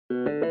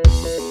And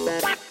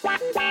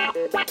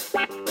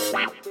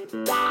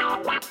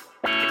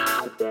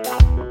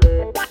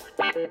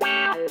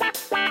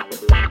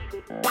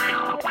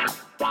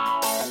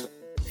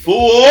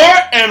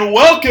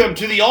welcome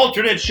to the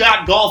Alternate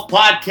Shot Golf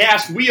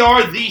Podcast. We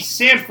are the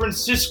San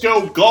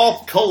Francisco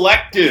Golf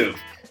Collective.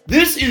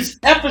 This is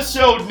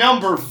episode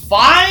number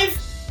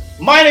 5.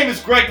 My name is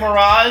Greg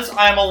Moraz.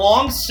 I am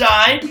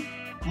alongside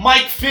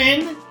Mike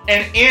Finn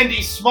and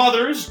Andy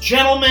Smothers.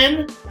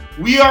 Gentlemen,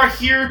 we are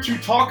here to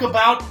talk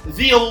about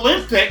the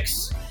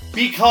Olympics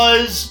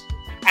because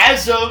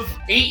as of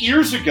 8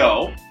 years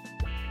ago,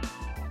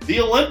 the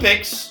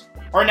Olympics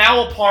are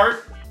now a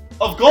part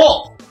of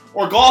golf.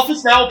 Or golf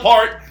is now a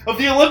part of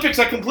the Olympics.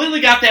 I completely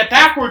got that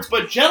backwards.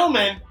 But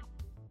gentlemen,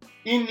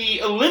 in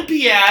the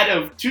Olympiad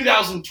of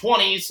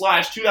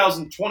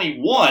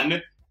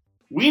 2020/2021,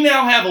 we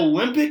now have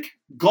Olympic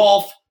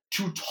golf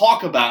to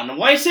talk about. And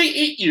when I say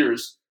 8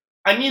 years,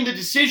 I mean the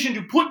decision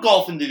to put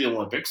golf into the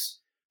Olympics,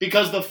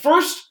 because the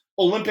first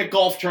Olympic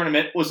golf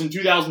tournament was in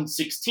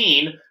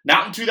 2016,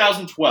 not in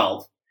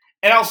 2012.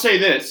 And I'll say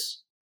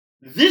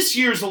this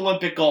year's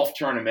Olympic golf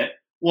tournament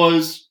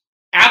was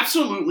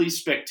absolutely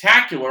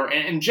spectacular.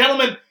 And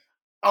gentlemen,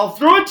 I'll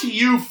throw it to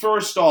you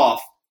first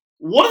off.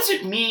 What does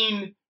it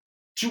mean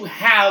to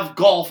have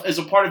golf as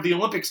a part of the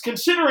Olympics,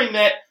 considering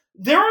that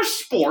there are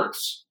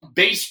sports,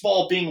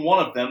 baseball being one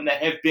of them,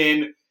 that have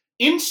been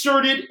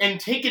inserted and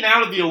taken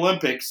out of the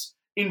Olympics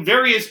in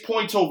various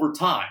points over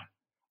time?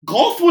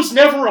 Golf was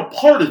never a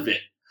part of it.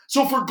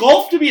 So for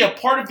golf to be a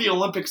part of the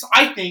Olympics,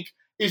 I think,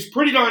 is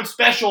pretty darn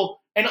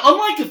special. And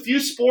unlike a few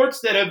sports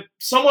that have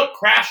somewhat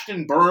crashed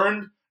and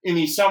burned in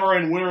the Summer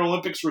and Winter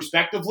Olympics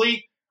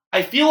respectively,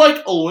 I feel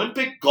like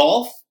Olympic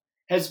golf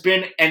has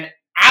been an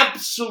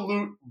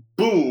absolute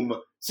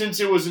boom since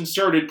it was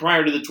inserted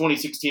prior to the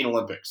 2016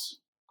 Olympics.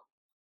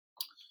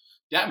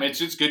 Yeah, I mean, it's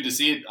just good to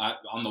see it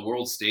on the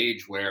world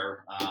stage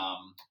where,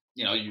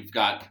 you've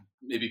got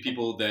maybe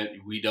people that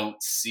we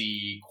don't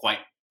see quite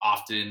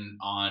often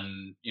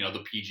on, the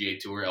PGA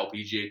Tour,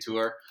 LPGA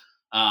Tour.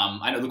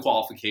 I know the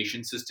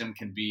qualification system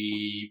can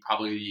be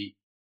probably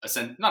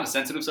not a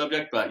sensitive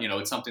subject, but,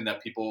 it's something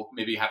that people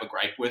maybe have a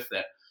gripe with,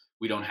 that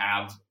we don't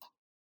have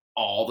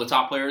all the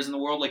top players in the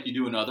world like you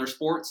do in other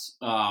sports.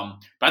 But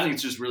I think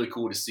it's just really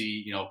cool to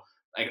see,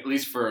 like, at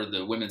least for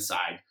the women's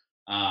side,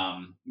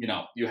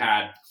 you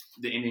had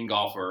the Indian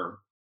golfer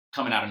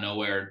coming out of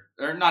nowhere,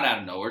 or not out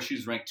of nowhere.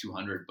 She's ranked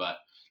 200, but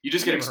you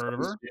just get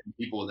exposed to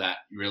people that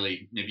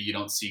really maybe you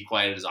don't see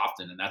quite as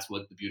often, and that's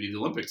what the beauty of the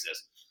Olympics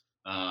is.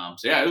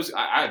 It was.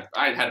 I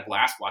had a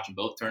blast watching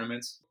both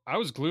tournaments. I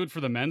was glued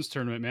for the men's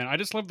tournament, man. I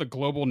just love the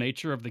global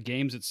nature of the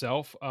games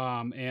itself,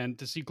 and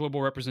to see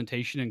global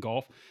representation in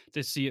golf,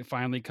 to see it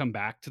finally come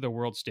back to the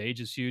world stage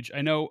is huge.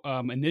 I know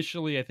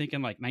initially, I think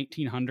in like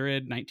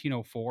 1900,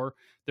 1904,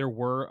 there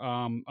were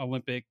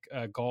Olympic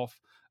golf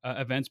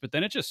events, but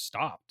then it just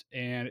stopped.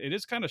 And it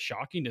is kind of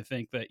shocking to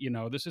think that,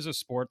 this is a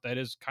sport that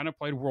is kind of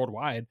played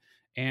worldwide,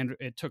 and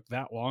it took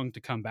that long to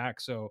come back.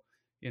 So,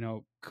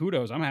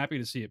 kudos. I'm happy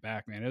to see it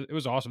back, man. It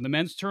was awesome. The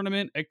men's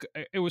tournament,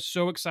 it was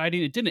so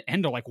exciting. It didn't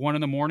end till like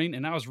 1 a.m,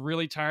 and I was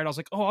really tired. I was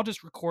like, oh, I'll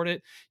just record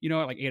it, at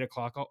like 8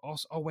 o'clock.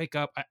 I'll wake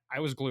up. I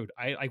was glued.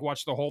 I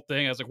watched the whole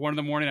thing. I was like 1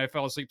 a.m. I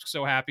fell asleep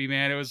so happy,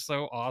 man. It was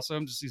so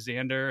awesome to see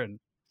Xander. And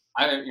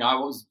I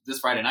was this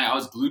Friday night, I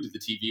was glued to the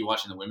TV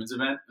watching the women's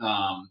event.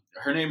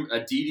 Her name,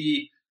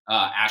 Aditi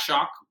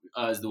Ashok,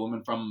 is the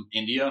woman from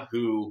India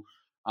who,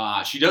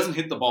 she doesn't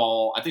hit the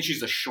ball. I think she's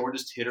the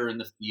shortest hitter in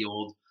the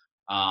field.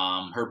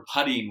 Her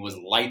putting was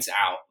lights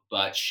out,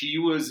 but she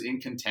was in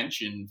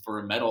contention for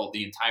a medal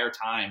the entire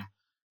time.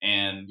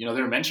 And, they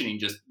were mentioning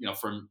just,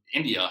 from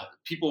India,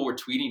 people were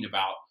tweeting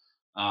about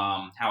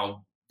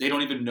how they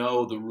don't even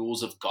know the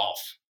rules of golf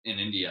in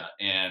India,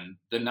 and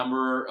the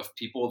number of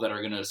people that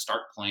are going to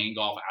start playing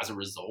golf as a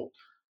result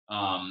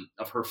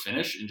of her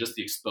finish and just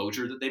the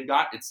exposure that they've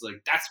got. It's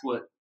like, that's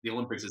what the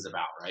Olympics is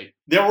about, right?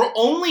 There were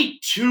only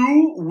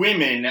 2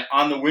 women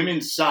on the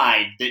women's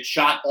side that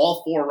shot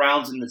all 4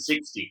 rounds in the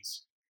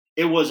 60s.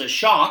 It was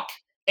Ashok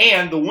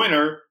and the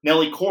winner,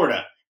 Nelly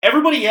Korda.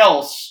 Everybody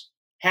else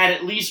had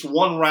at least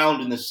 1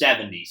 round in the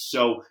 70s.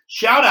 So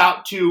shout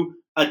out to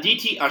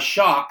Aditi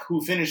Ashok,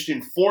 who finished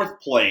in 4th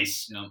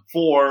place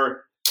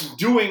for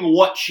doing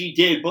what she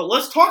did. But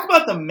let's talk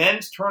about the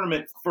men's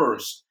tournament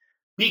first,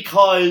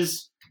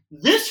 because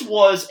this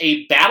was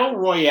a battle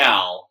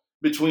royale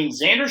between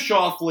Xander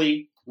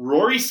Schauffele,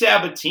 Rory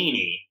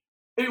Sabatini,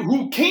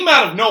 who came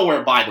out of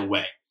nowhere, by the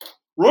way.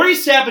 Rory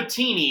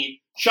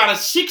Sabatini shot a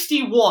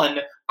 61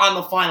 on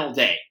the final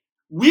day.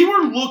 We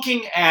were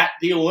looking at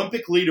the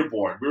Olympic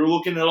leaderboard. We were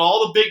looking at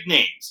all the big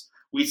names.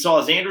 We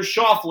saw Xander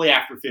Schauffele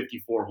after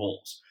 54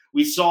 holes.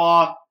 We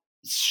saw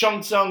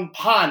Seung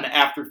Pan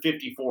after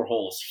 54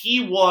 holes.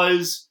 He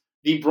was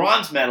the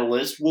bronze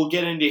medalist. We'll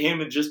get into him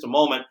in just a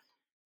moment.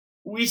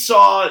 We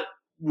saw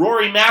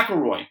Rory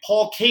McIlroy,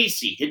 Paul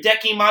Casey,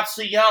 Hideki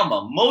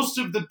Matsuyama, most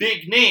of the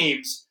big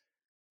names.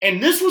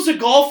 And this was a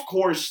golf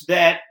course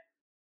that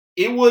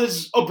it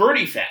was a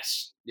birdie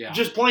fest. Yeah.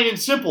 Just plain and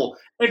simple.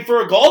 And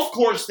for a golf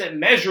course that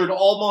measured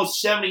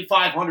almost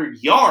 7,500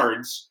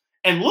 yards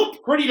and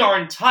looked pretty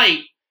darn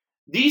tight,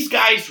 these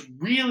guys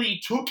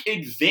really took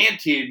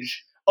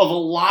advantage of a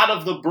lot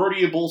of the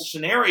birdieable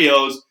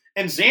scenarios.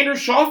 And Xander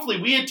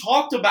Schauffele, we had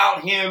talked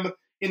about him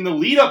in the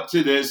lead up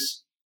to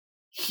this.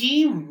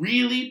 He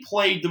really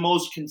played the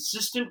most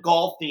consistent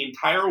golf the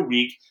entire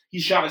week. He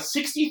shot a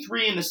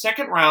 63 in the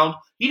second round.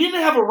 He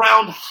didn't have a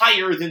round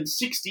higher than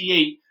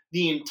 68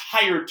 the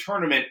entire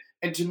tournament.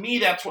 And to me,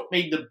 that's what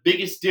made the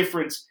biggest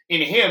difference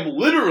in him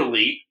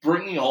literally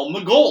bringing home the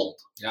gold.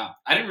 Yeah.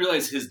 I didn't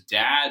realize his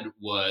dad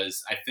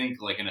was, I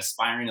think, like an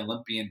aspiring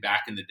Olympian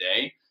back in the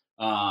day.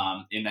 In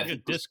Like I a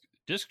think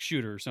disc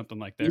shooter or something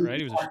like that,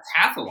 right? He was a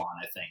decathlon,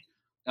 I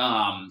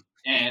think.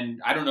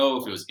 And I don't know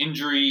if it was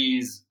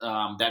injuries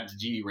that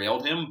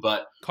derailed him,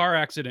 but car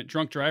accident,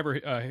 drunk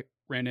driver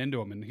ran into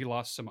him and he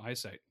lost some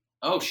eyesight.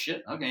 oh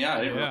shit. Okay, yeah,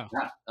 I didn't know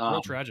that.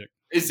 Real tragic.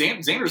 Is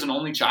Xander's an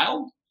only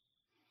child?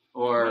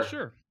 Or Not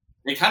sure.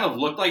 It kind of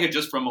looked like it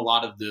just from a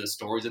lot of the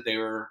stories that they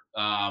were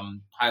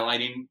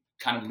highlighting,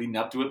 kind of leading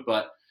up to it.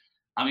 But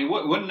I mean,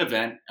 what an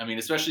event! I mean,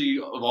 especially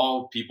of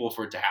all people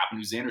for it to happen.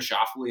 Xander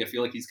Schauffele, I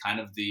feel like he's kind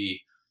of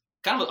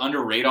an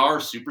under radar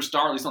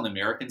superstar, at least on the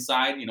American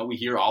side. You know, we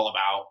hear all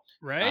about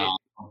right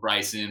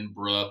Bryson,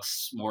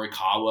 Brooks,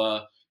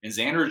 Morikawa, and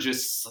Xander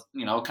just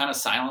kind of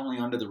silently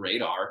under the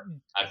radar.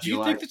 Do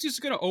you think this is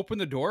going to open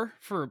the door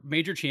for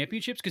major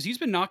championships? Because he's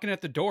been knocking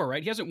at the door,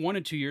 right? He hasn't won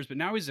in 2 years, but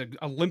now he's an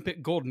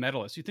Olympic gold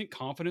medalist. You think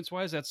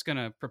confidence-wise that's going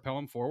to propel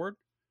him forward?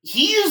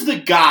 He is the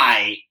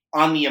guy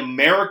on the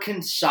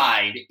American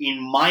side,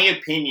 in my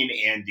opinion,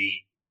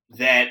 Andy,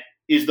 that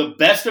is the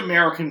best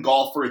American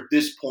golfer at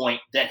this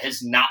point that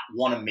has not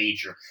won a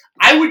major.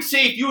 I would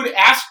say if you had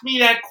asked me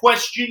that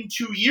question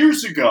 2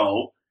 years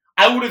ago,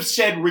 I would have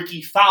said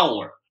Ricky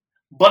Fowler.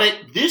 But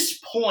at this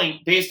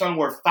point, based on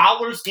where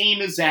Fowler's game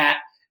is at,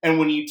 and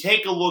when you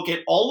take a look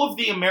at all of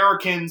the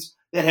Americans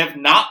that have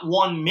not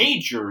won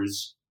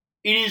majors,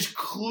 it is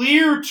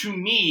clear to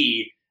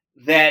me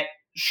that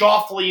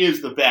Schauffele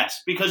is the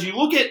best. Because you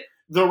look at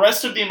the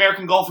rest of the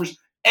American golfers,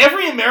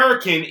 every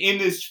American in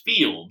this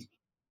field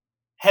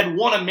had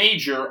won a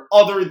major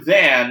other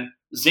than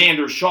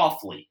Xander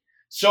Schauffele.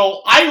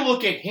 So I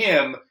look at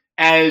him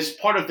as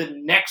part of the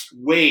next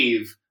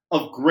wave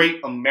of great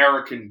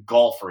American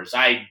golfers.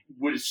 I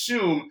would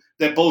assume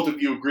that both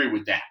of you agree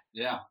with that.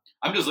 Yeah.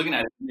 I'm just looking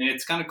at it, and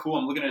it's kind of cool.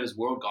 I'm looking at his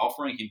world golf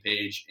ranking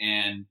page,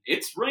 and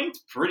it's ranked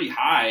pretty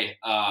high.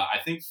 I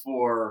think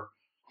for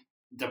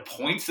the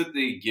points that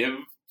they give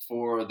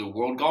for the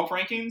world golf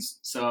rankings.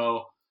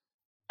 So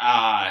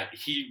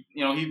he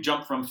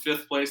jumped from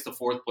 5th place to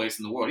 4th place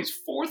in the world. He's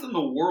 4th in the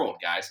world,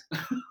 guys.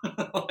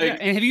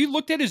 And have you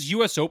looked at his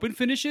U.S. Open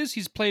finishes?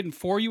 He's played in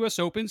 4 U.S.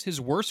 Opens. His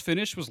worst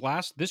finish was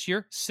this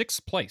year,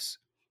 6th place.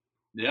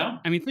 Yeah.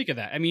 I mean, think of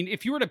that. I mean,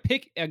 if you were to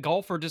pick a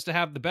golfer just to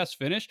have the best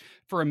finish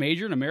for a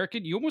major in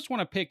American, you almost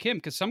want to pick him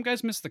because some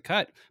guys miss the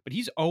cut, but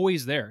he's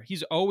always there.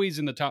 He's always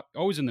in the top,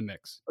 always in the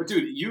mix. But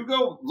dude,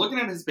 looking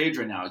at his page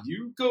right now,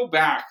 you go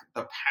back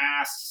the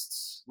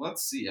past,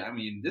 let's see, I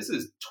mean, this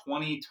is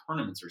 20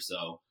 tournaments or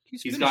so.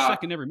 He's got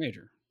second every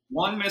major.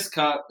 1 missed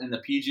cut in the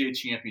PGA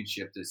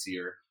Championship this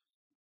year.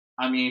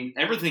 I mean,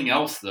 everything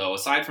else, though,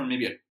 aside from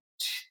maybe a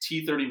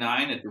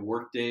T39 at the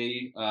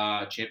Workday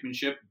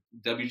Championship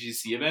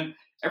WGC event,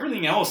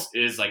 everything else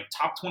is like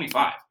top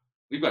 25.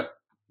 We've got,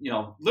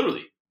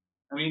 literally,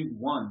 I mean,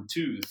 1,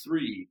 2,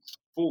 3,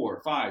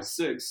 4, 5,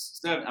 6,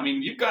 7. I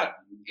mean,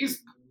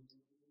 he's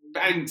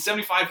batting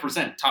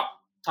 75%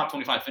 top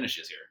 25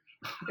 finishes here.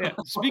 Yeah.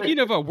 Speaking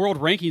of world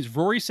rankings,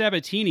 Rory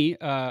Sabatini,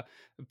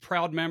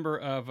 proud member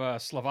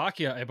of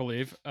Slovakia, I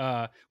believe,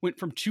 went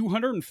from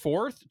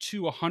 204th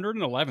to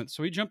 111th.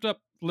 So he jumped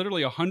up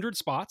literally 100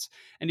 spots,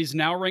 and he's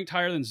now ranked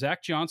higher than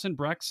Zach Johnson,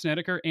 Brock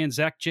Snedeker, and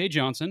Zach J.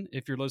 Johnson,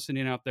 if you're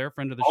listening out there,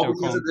 friend of the show,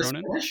 Colin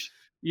Cronin.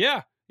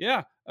 Yeah.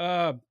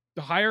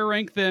 Higher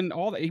rank than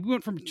all that. He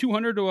went from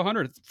 200 to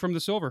 100 from the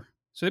silver.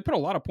 So they put a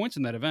lot of points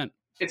in that event.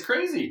 It's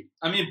crazy.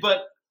 I mean,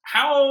 but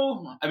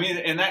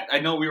and that, I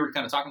know we were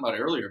kind of talking about it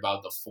earlier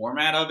about the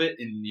format of it,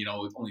 and,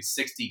 with only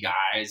 60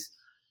 guys.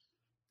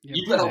 Yeah,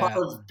 you've got a lot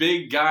of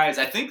big guys.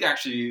 I think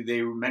actually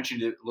they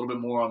mentioned it a little bit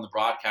more on the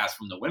broadcast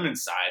from the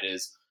women's side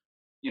is,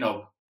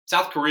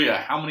 South Korea,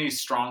 how many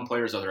strong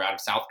players are there out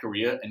of South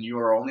Korea? And you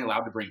are only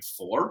allowed to bring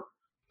 4?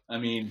 I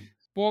mean...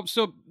 Well,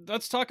 so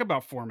let's talk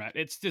about format.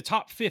 It's the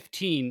top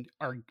 15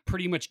 are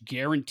pretty much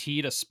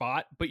guaranteed a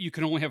spot, but you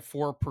can only have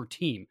 4 per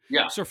team.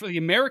 Yeah. So for the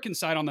American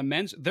side on the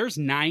men's, there's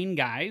 9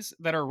 guys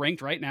that are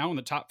ranked right now in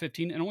the top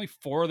 15, and only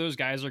 4 of those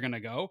guys are going to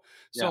go.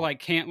 So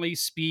like Cantley,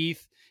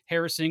 Spieth,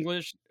 Harris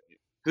English...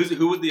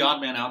 Who was the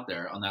odd man out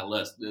there on that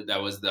list?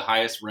 That was the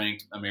highest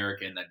ranked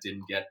American that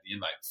didn't get the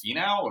invite.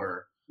 Finau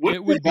or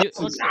it would be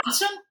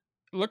Johnson?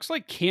 looks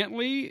like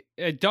Cantley,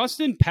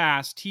 Dustin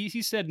passed.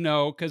 He said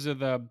no because of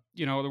the,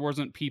 there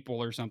wasn't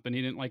people or something.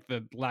 He didn't like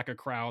the lack of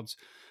crowds.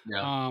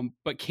 Yeah.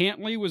 But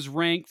Cantley was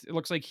ranked. It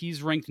looks like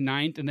he's ranked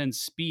 9th, and then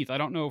Spieth. I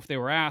don't know if they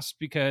were asked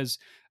because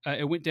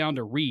it went down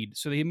to Reed.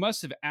 So he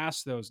must have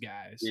asked those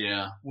guys.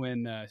 Yeah.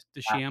 When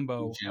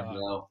DeChambeau.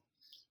 Well,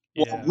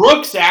 Yeah.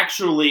 Brooks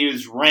actually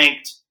is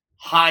ranked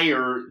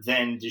higher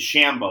than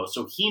DeChambeau,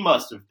 so he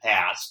must have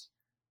passed.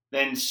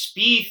 Then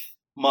Spieth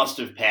must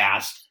have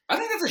passed. I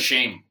think that's a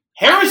shame.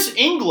 Harris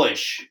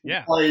English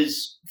Yeah.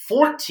 was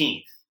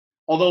 14th,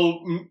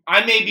 although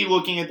I may be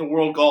looking at the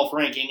world golf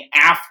ranking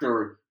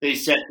after they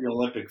set the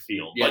Olympic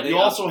field. Yeah, but you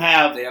also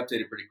have they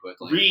updated pretty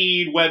quickly.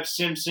 Reed, Webb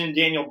Simpson,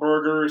 Daniel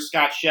Berger,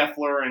 Scott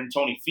Scheffler, and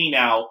Tony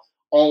Finau,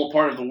 all a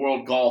part of the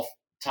world golf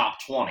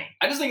top 20.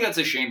 I just think that's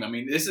a shame. I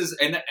mean,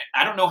 and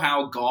I don't know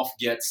how golf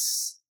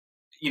gets,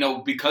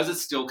 because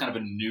it's still kind of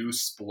a new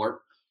sport.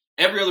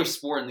 Every other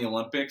sport in the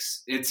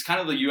Olympics, it's kind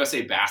of the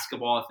USA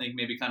basketball, I think,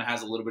 maybe kind of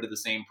has a little bit of the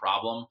same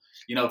problem.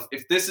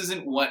 If this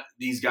isn't what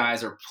these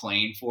guys are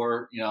playing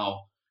for,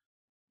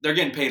 they're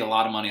getting paid a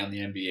lot of money on the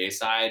NBA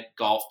side.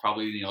 Golf,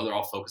 probably, they're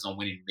all focused on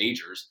winning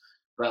majors.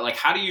 But,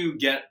 how do you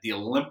get the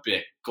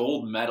Olympic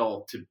gold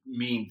medal to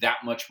mean that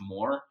much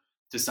more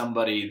to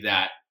somebody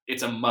that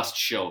it's a must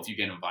show if you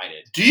get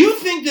invited? Do you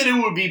think that it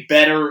would be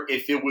better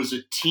if it was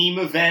a team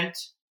event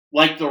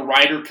like the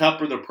Ryder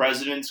Cup or the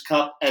President's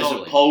Cup as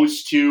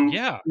opposed to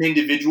an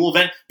individual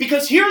event?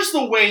 Because here's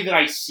the way that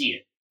I see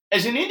it.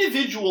 As an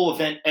individual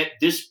event at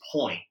this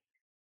point,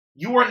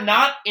 you are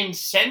not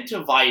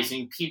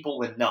incentivizing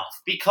people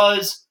enough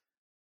because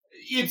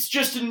it's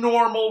just a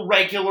normal,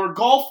 regular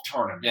golf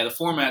tournament. Yeah, the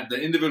format,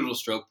 the individual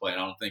stroke play, I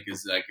don't think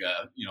is like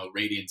a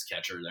radiance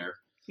catcher there.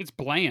 It's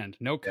bland,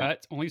 no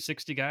cut, only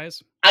 60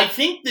 guys. I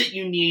think that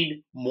you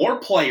need more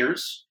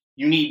players,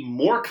 you need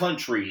more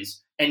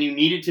countries, and you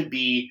need it to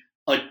be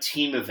a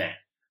team event.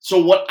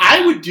 So what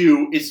I would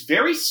do is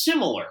very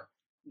similar.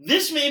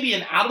 This may be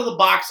an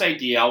out-of-the-box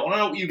idea. I want to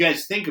know what you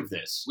guys think of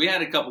this. We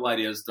had a couple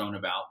ideas thrown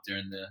about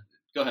during the...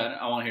 Go ahead.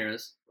 I want to hear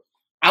this.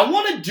 I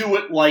want to do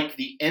it like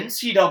the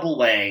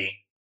NCAA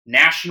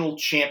National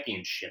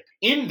Championship,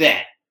 in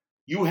that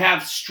you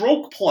have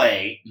stroke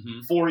play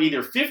for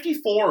either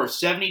 54 or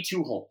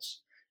 72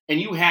 holes, and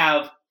you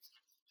have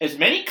as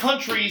many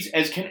countries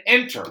as can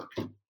enter,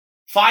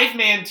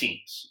 5-man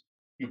teams.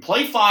 You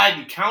play 5,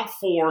 you count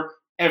 4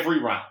 every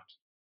round.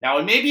 Now,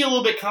 it may be a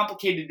little bit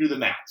complicated to do the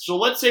math. So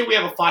let's say we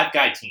have a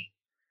 5-guy team.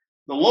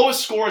 The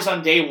lowest scores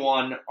on day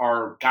 1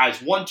 are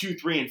guys 1, 2,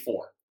 3, and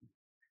 4.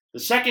 The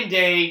second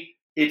day,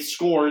 it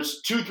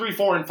scores 2, 3,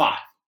 4, and 5.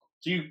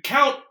 So you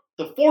count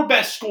the 4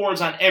 best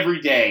scores on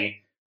every day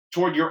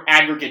toward your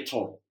aggregate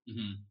total.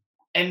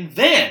 And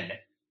then,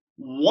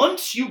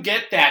 once you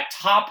get that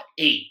top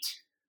 8,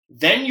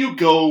 then you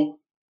go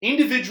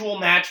individual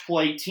match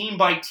play, team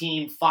by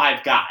team,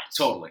 5 guys.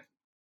 Totally.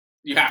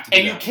 You have to do that.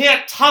 And you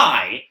can't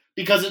tie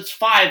because it's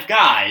 5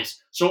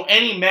 guys, so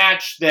any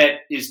match that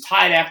is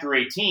tied after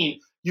 18,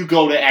 you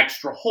go to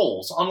extra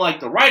holes.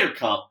 Unlike the Ryder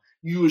Cup,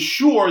 you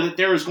assure that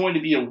there is going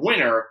to be a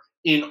winner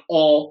in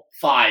all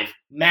 5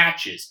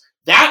 matches.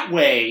 That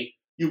way,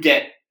 you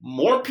get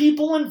more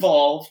people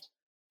involved,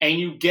 and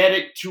you get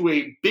it to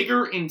a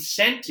bigger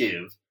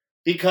incentive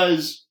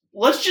because,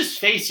 let's just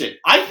face it,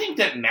 I think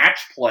that match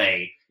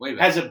play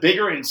has a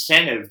bigger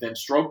incentive than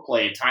stroke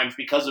play at times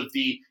because of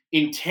the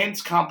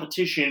intense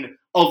competition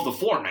of the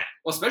format.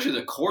 Well, especially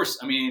the course.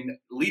 I mean,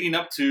 leading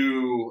up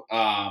to,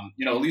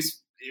 at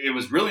least it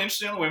was really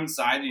interesting on the women's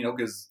side,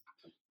 because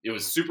it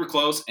was super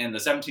close, and the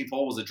 17th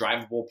hole was a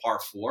drivable par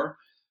 4.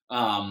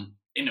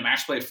 In the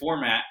match play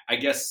format, I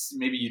guess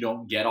maybe you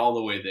don't get all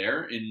the way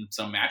there in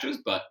some matches,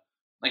 but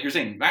like you're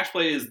saying, match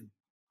play is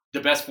the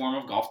best form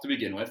of golf to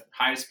begin with.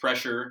 Highest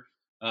pressure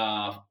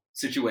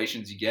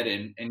situations you get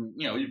in, and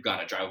you've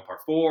got a drivable par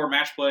 4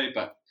 match play,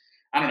 but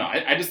I don't know.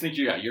 I just think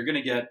you're going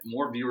to get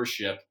more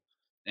viewership,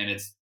 and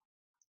it's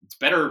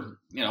better,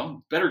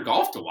 better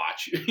golf to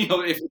watch. If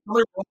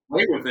you're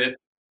away with it.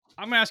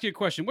 I'm going to ask you a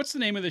question. What's the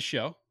name of this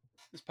show,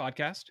 this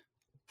podcast?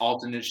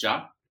 Alternate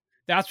Shot.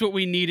 That's what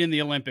we need in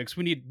the Olympics.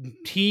 We need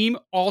team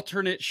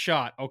alternate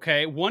shot,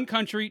 okay? 1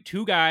 country,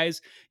 2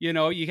 guys. You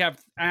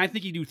have, and I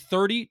think you do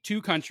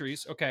 32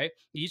 countries, okay?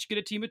 You each get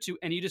a team of 2,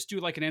 and you just do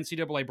like an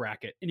NCAA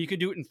bracket, and you can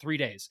do it in 3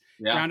 days.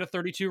 Yeah. Round of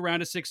 32,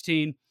 round of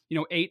 16,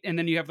 8, and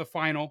then you have the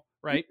final,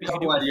 right? You can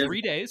do it in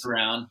 3 days.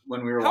 Around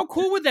when we were How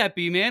cool would that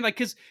be, man? Like,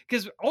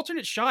 because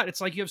alternate shot, it's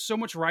like you have so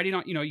much riding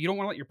on. You don't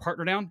want to let your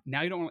partner down.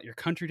 Now you don't want to let your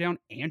country down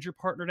and your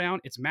partner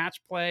down. It's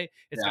match play.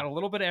 It's got a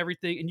little bit of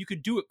everything, and you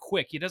could do it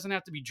quick. It doesn't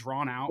have to be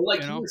drawn out. Well,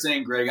 like you were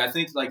saying, Greg, I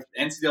think like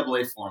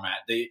NCAA format,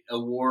 they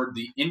award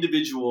the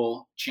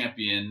individual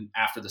champion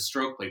after the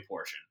stroke play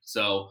portion.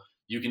 So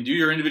you can do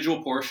your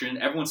individual portion.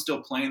 Everyone's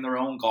still playing their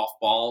own golf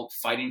ball,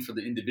 fighting for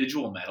the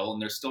individual medal,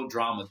 and there's still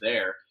drama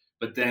there.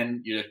 But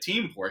then your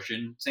team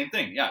portion, same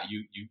thing. Yeah,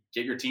 you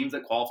get your teams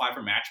that qualify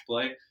for match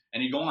play,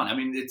 and you go on. I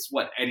mean, it's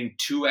adding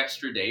 2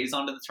 extra days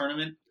onto the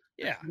tournament?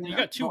 Yeah, you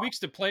got 2 weeks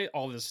to play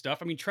all this stuff.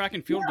 I mean, track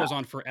and field goes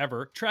on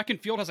forever. Track and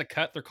field has a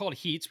cut. They're called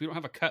heats. We don't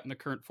have a cut in the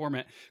current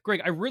format.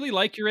 Greg, I really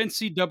like your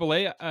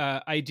NCAA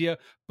idea,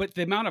 but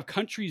the amount of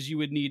countries you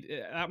would need,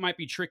 that might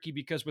be tricky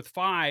because with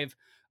 5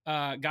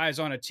 guys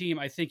on a team,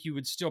 I think you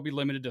would still be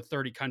limited to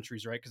 30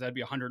 countries, right? Because that'd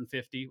be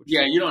 150.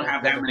 Yeah, you don't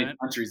have that many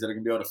countries that are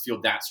going to be able to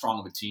field that strong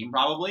of a team,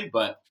 probably.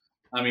 But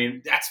I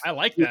mean, I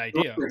like that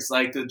idea. It's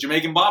like the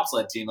Jamaican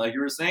bobsled team, like you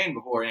were saying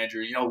before,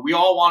 Andrew. We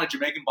all want a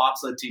Jamaican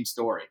bobsled team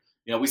story.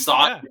 We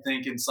saw it, I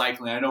think, in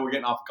cycling. I know we're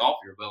getting off golf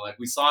here, but like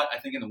we saw it, I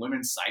think, in the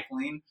women's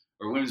cycling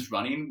or women's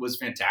running was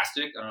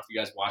fantastic. I don't know if you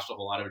guys watched a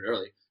whole lot of it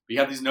early. But you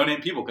have these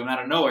no-name people coming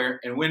out of nowhere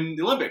and win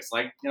the Olympics,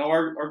 like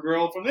our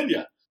girl from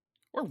India.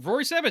 Or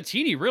Rory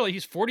Sabatini, really.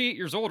 He's 48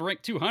 years old,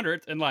 ranked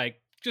 200th, and like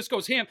just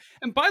goes ham.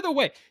 And by the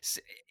way,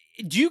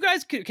 do you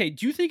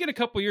think in a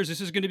couple of years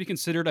this is going to be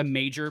considered a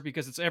major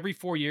because it's every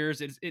 4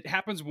 years? It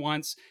happens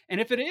once. And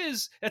if it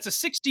is, that's a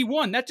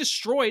 61. That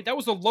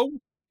was the lowest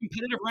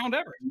competitive round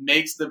ever.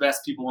 Makes the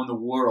best people in the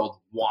world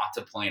want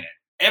to play in it.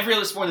 Every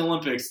other sport in the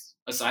Olympics,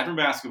 aside from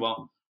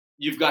basketball,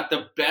 you've got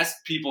the best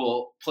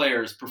people,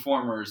 players,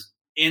 performers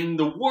in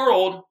the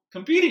world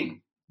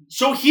competing.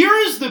 So here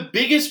is the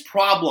biggest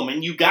problem,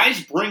 and you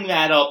guys bring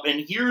that up, and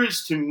here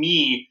is, to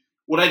me,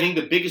 what I think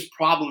the biggest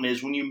problem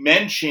is when you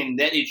mention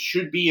that it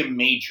should be a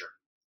major.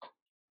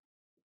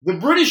 The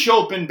British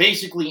Open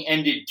basically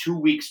ended 2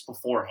 weeks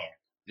beforehand.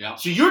 Yeah.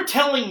 So you're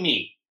telling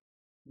me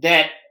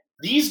that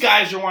these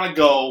guys want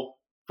to go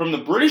from the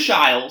British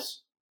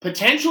Isles,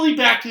 potentially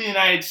back to the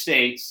United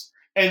States,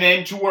 and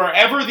then to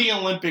wherever the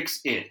Olympics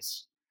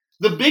is.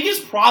 The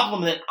biggest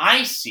problem that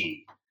I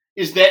see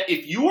is that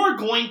if you are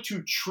going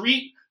to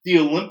treat the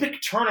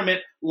Olympic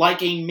tournament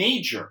like a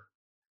major,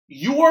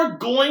 you are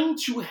going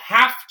to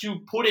have to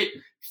put it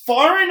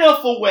far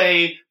enough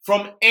away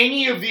from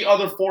any of the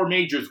other 4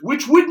 majors,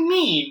 which would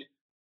mean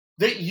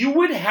that you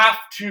would have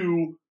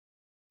to,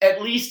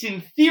 at least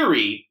in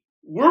theory,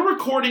 we're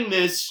recording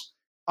this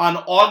on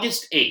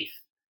August 8th,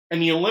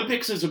 and the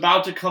Olympics is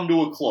about to come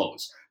to a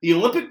close. The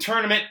Olympic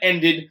tournament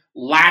ended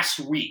last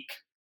week.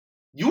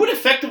 You would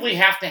effectively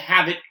have to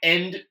have it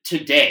end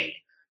today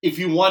if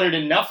you wanted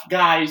enough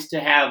guys to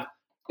have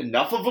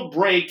enough of a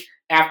break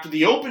after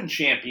the Open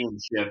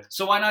Championship.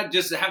 So why not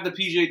just have the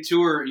PGA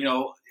Tour,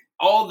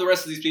 all the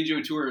rest of these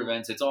PGA Tour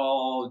events, it's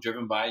all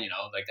driven by,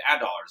 like the ad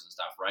dollars and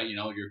stuff, right?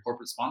 Your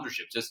corporate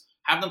sponsorship. Just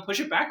have them push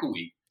it back a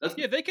week.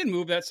 Yeah, they can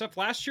move that stuff.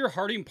 Last year,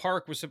 Harding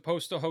Park was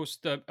supposed to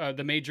host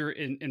the major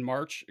in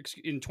March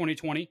in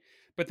 2020,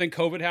 but then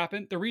COVID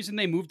happened. The reason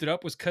they moved it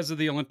up was because of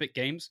the Olympic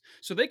Games.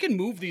 So they can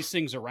move these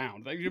things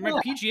around. Like, remember,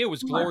 PGA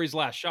was Glory's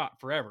last shot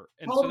forever,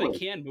 and so they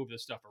can move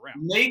this stuff around.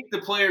 Make the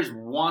players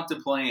want to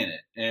play in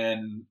it,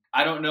 and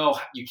I don't know.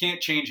 You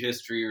can't change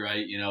history,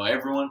 right?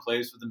 Everyone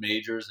plays for the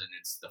majors, and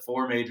it's the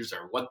 4 majors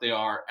are what they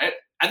are.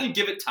 I think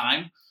give it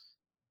time.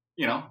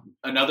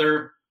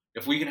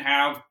 If we can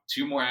have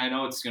 2 more, I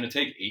know it's going to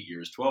take 8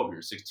 years, 12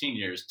 years, 16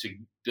 years to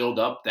build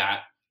up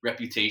that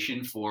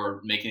reputation for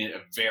making it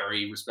a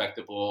very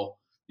respectable,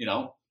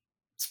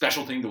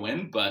 special thing to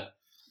win. But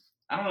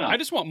I don't know. I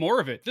just want more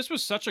of it. This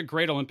was such a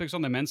great Olympics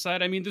on the men's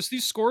side. I mean,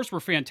 these scores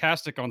were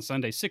fantastic on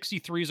Sunday.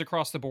 63s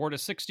across the board, a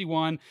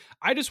 61.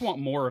 I just want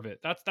more of it.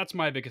 That's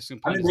my biggest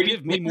complaint.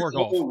 Give me more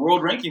golf.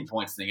 World ranking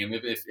points thing. I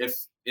mean,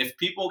 if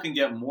people can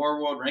get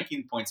more world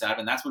ranking points out,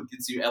 and that's what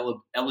gets you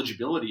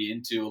eligibility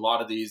into a lot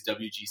of these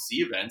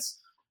WGC events,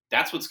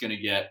 that's what's going to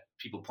get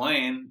people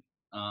playing.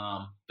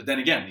 But then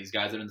again, these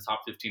guys that are in the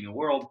top 15 in the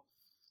world,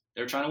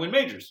 they're trying to win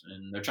majors,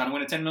 and they're trying to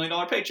win a $10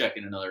 million paycheck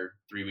in another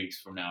 3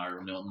 weeks from now or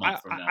a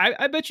month from now.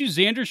 I bet you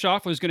Xander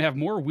Schauffele is going to have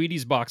more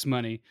Wheaties box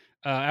money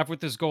after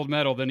with this gold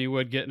medal than he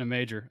would get in a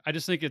major. I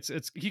just think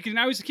he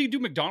can do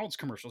McDonald's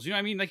commercials. You know what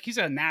I mean? Like, he's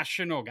a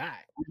national guy.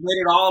 He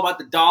made it all about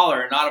the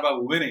dollar and not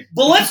about winning.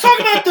 But let's talk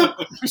about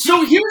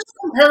so here's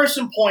the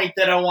comparison point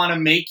that I want to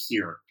make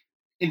here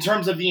in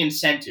terms of the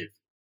incentive.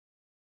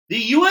 The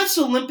U.S.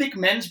 Olympic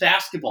men's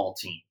basketball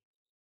team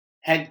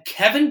had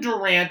Kevin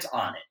Durant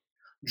on it.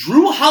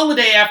 Drew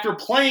Holiday, after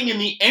playing in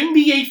the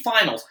NBA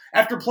Finals,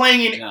 after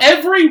playing in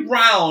every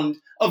round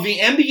of the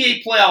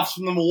NBA playoffs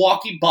from the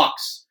Milwaukee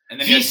Bucks, and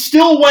then he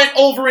still went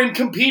over and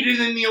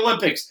competed in the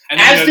Olympics,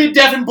 as did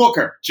Devin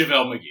Booker.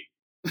 JaVale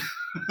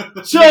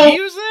McGee. So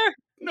McGee was there?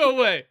 No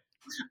way.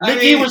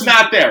 McGee was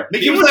not there.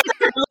 McGee was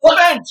not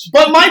there.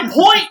 But my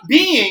point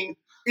being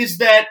is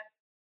that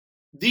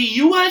the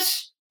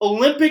U.S.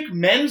 Olympic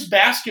men's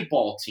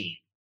basketball team,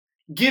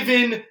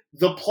 given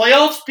the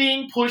playoffs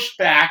being pushed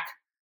back,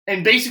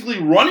 and basically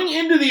running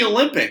into the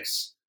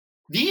Olympics,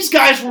 these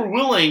guys were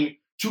willing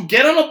to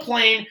get on a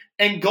plane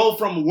and go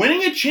from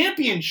winning a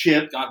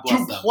championship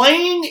to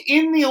playing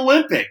in the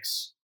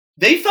Olympics.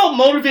 They felt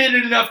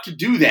motivated enough to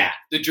do that.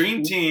 The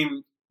dream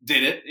team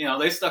did it.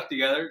 They stuck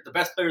together. The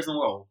best players in the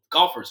world.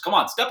 Golfers, come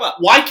on, step up.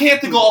 Why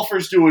can't the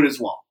golfers do it as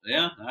well?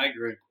 Yeah, I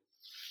agree.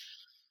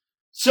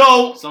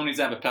 So someone needs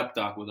to have a pep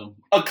talk with them.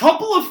 A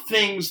couple of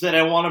things that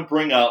I want to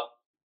bring up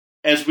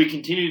as we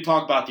continue to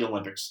talk about the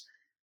Olympics.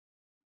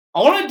 I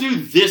want to do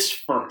this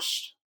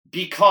first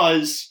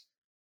because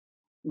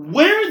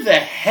where the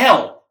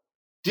hell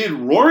did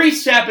Rory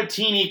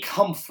Sabatini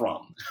come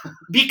from?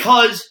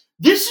 Because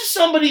this is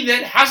somebody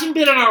that hasn't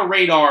been on our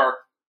radar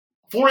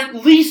for at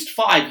least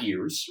 5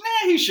 years.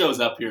 He shows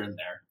up here and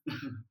there.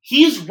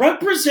 He is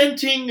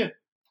representing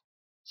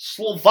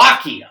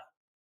Slovakia.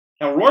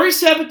 Now, Rory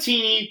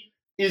Sabatini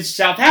is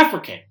South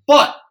African,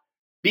 but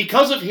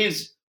because of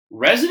his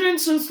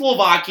residence in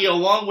Slovakia,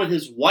 along with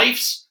his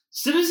wife's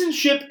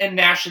citizenship and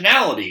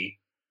nationality,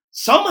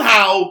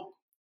 somehow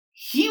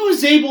he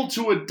was able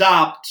to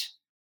adopt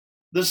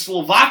the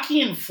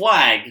Slovakian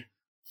flag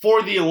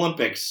for the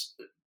Olympics.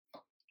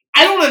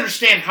 I don't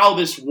understand how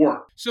this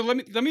worked. So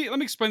let me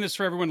explain this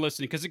for everyone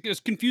listening, because it's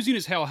confusing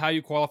as hell how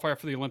you qualify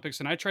for the Olympics,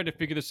 and I tried to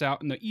figure this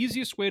out. And the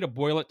easiest way to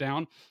boil it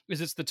down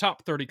is it's the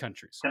top 30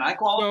 countries. Can I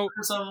qualify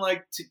for some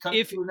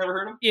countries we've never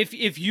heard of?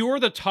 If you're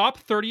the top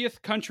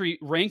 30th country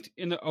ranked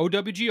in the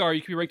OWGR,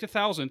 you could be ranked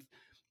 1,000th.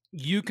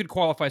 You could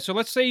qualify. So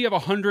let's say you have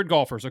 100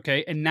 golfers,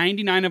 okay, and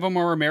 99 of them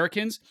are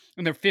Americans,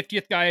 and the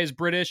 50th guy is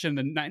British, and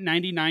the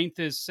 99th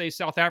is, say,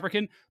 South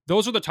African.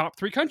 Those are the top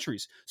 3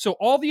 countries. So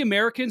all the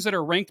Americans that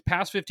are ranked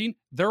past 15,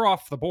 they're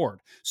off the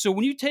board. So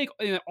when you take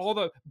all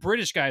the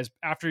British guys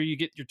after you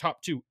get your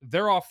top 2,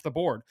 they're off the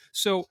board.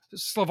 So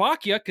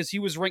Slovakia, because he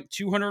was ranked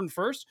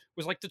 201st,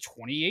 was like the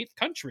 28th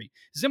country.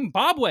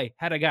 Zimbabwe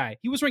had a guy.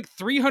 He was ranked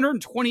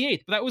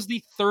 328th, but that was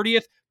the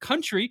 30th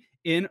country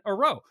in a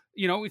row.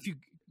 You know, if you...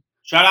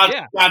 Shout out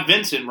to Scott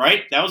Vincent,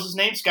 right? That was his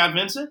name, Scott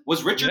Vincent?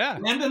 Was Richard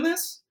Bland in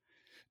this?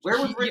 Where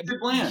was Richard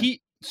Bland?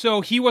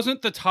 He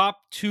wasn't the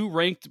top 2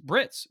 ranked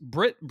Brits.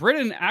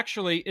 Britain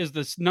actually is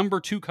the number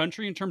 2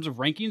 country in terms of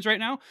rankings right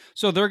now.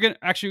 So they're going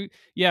to actually,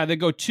 they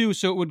go 2.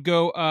 So it would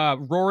go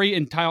Rory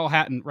and Tyrrell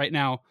Hatton right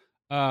now,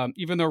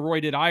 even though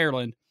Roy did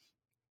Ireland.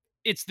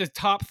 It's the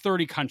top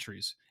 30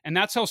 countries. And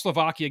that's how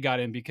Slovakia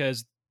got in,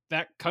 because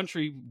that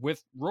country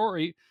with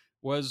Rory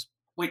was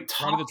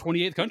part of the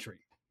 28th country.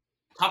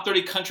 Top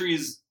 30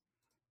 countries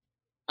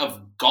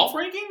of golf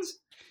rankings?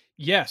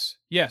 Yes.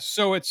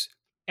 So it's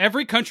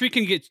every country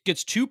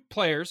gets 2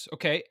 players,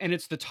 okay, and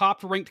it's the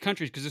top ranked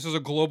countries, because this is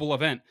a global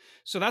event.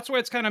 So that's why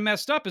it's kind of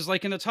messed up. Is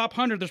like in the top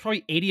 100, there's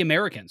probably 80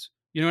 Americans.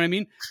 You know what I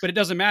mean? But it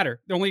doesn't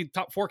matter. They're only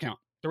top 4 count.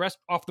 The rest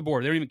off the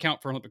board. They don't even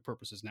count for Olympic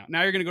purposes now.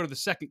 Now you're going to go to the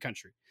second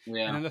country, and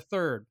then the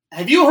third.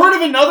 Have you heard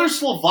of another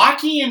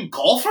Slovakian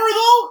golfer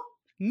though?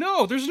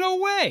 No, there's no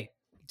way.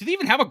 Do they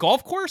even have a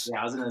golf course?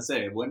 Yeah, I was going to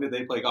say, when do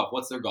they play golf?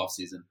 What's their golf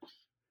season?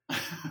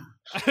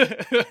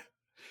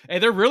 Hey,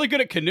 they're really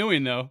good at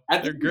canoeing, though.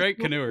 They're great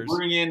canoers.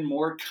 Bring in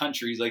more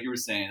countries, like you were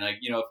saying. Like,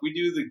 you know, if we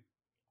do the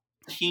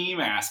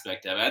team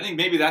aspect of it, I think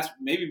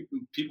maybe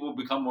people will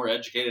become more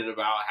educated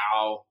about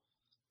how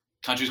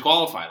countries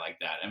qualify like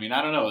that. I mean,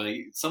 I don't know.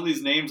 Like, some of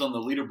these names on the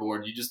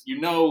leaderboard,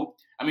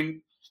 I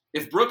mean,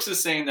 if Brooks is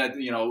saying that,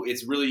 you know,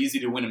 it's really easy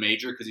to win a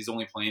major because he's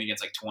only playing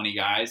against like 20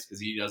 guys, because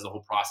he does the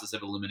whole process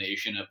of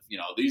elimination of, you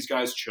know, these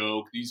guys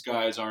choke, these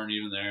guys aren't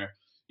even there.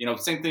 You know,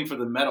 same thing for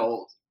the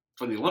medal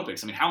for the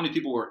Olympics. I mean, how many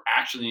people were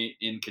actually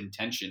in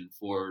contention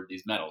for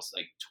these medals?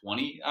 Like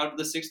 20 out of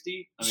the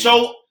 60?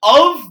 So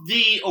of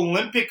the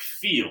Olympic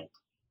field,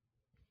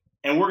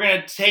 and we're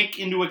going to take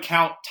into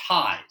account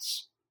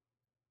ties,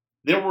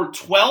 there were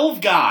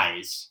 12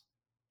 guys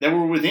that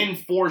were within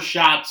 4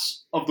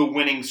 shots of the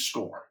winning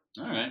score.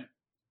 All right.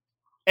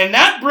 And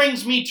that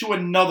brings me to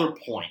another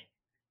point,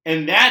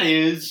 and that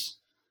is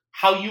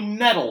how you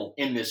medal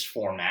in this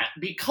format,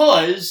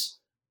 because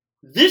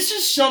this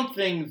is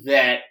something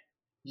that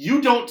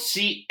you don't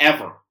see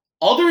ever,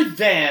 other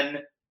than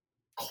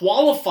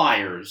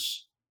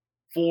qualifiers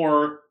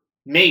for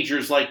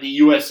majors like the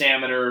U.S.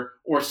 Amateur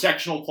or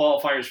sectional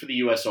qualifiers for the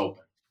U.S.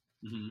 Open.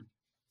 Mm-hmm.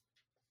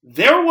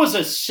 There was a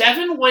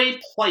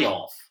 7-way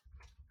playoff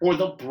for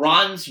the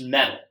bronze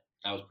medal.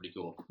 That was pretty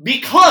cool.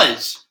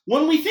 Because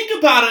when we think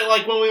about it,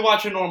 like when we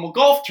watch a normal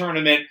golf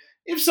tournament,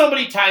 if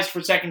somebody ties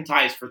for second,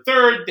 ties for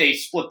third, they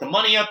split the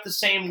money up the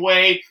same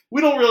way.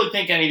 We don't really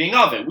think anything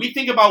of it. We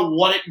think about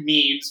what it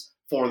means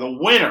for the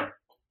winner.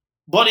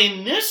 But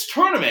in this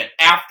tournament,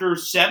 after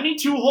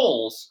 72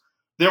 holes,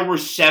 there were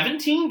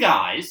 17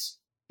 guys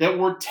that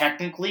were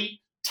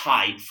technically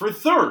tied for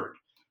third.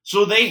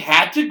 So they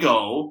had to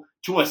go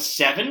to a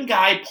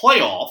 7-guy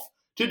playoff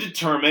to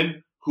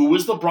determine who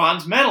was the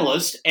bronze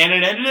medalist, and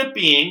it ended up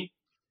being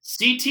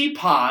C.T.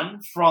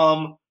 Pan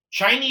from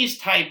Chinese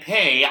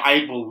Taipei,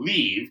 I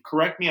believe.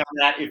 Correct me on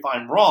that if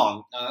I'm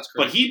wrong. No, that's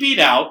correct. But he beat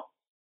out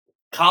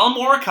Colin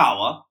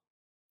Morikawa,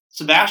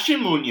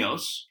 Sebastian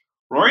Munoz,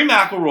 Rory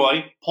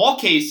McIlroy, Paul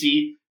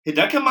Casey,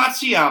 Hideki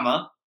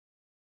Matsuyama,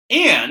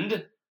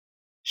 and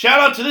shout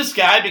out to this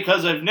guy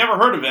because I've never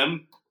heard of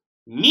him,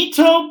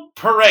 Mito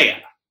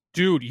Pereira.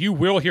 Dude, you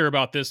will hear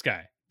about this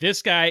guy.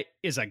 This guy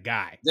is a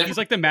guy. He's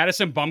like the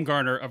Madison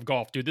Bumgarner of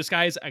golf, dude. This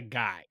guy is a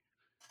guy.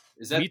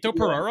 Is that Mito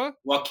Pereira?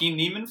 Joaquin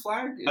Niemann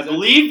flag? I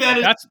believe that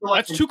is.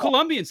 That's 2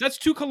 Colombians. That's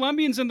 2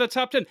 Colombians in the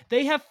top 10.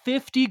 They have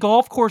 50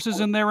 golf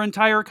courses in their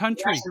entire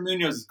country. Sebastian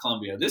Munoz is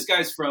Colombia. This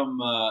guy's from,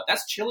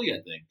 that's Chile,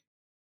 I think.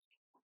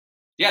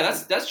 Yeah,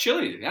 that's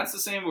Chile. That's the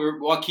same where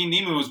Joaquin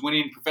Neiman was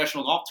winning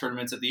professional golf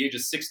tournaments at the age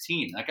of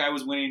 16. That guy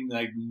was winning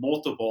like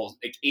multiple,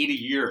 like 8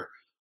 a year.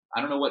 I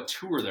don't know what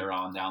tour they're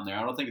on down there.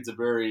 I don't think it's a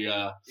very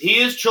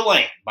He is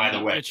Chilean, by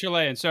the way. Yeah,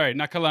 Chilean. Sorry,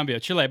 not Colombia.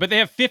 Chile. But they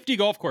have 50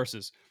 golf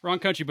courses. Wrong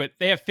country, but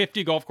they have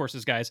 50 golf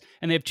courses, guys.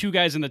 And they have 2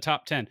 guys in the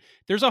top 10.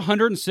 There's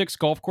 106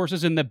 golf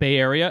courses in the Bay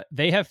Area.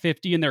 They have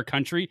 50 in their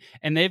country.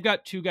 And they've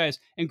got 2 guys.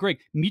 And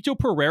Greg, Mito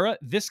Pereira,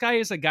 this guy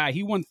is a guy.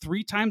 He won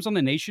 3 times on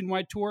the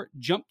Nationwide Tour,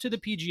 jumped to the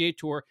PGA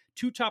Tour,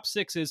 2 top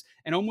 6s,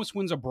 and almost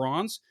wins a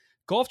bronze.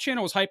 Golf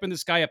Channel was hyping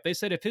this guy up. They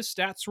said if his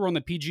stats were on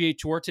the PGA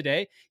Tour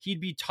today,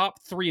 he'd be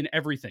top 3 in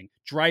everything.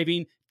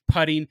 Driving,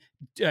 putting,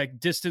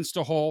 distance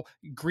to hole,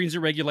 greens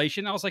and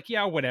regulation. I was like,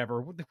 yeah,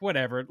 whatever.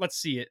 Let's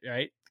see it,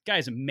 right? The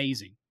guy's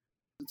amazing.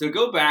 To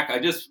go back, I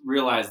just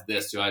realized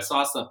this too. I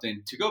saw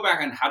something to go back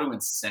on how to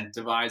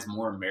incentivize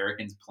more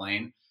Americans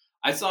playing.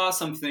 I saw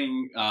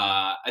something,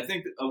 I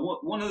think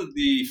one of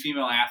the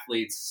female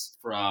athletes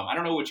from, I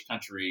don't know which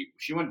country,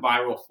 she went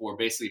viral for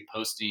basically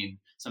posting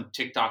some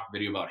TikTok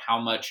video about how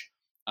much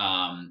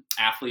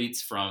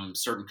athletes from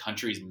certain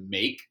countries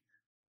make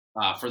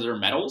for their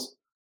medals.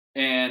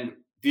 And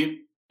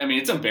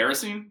it's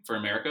embarrassing for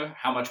America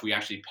how much we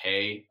actually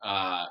pay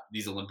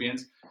these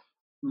Olympians.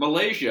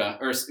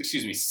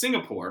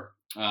 Singapore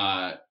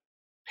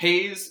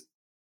pays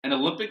an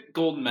Olympic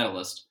gold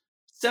medalist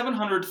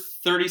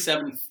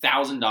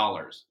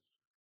 $737,000.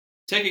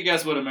 Take a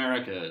guess what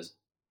America is.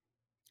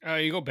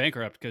 You go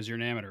bankrupt because you're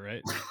an amateur,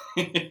 right?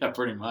 Yeah,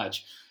 pretty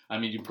much. I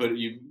mean, you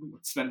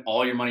spend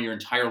all your money, your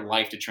entire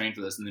life to train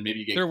for this, and then maybe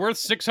you get. They're worth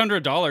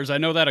 $600. I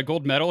know that a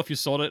gold medal, if you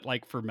sold it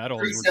like for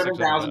medals,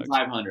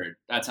 $37,500.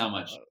 That's how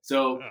much.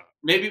 So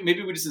maybe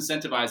we just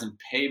incentivize and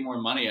pay more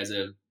money as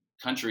a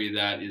country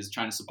that is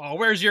trying to support. Oh,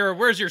 where's your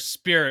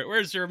spirit?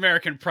 Where's your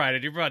American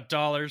pride? You brought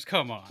dollars.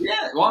 Come on.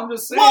 Yeah, well, I'm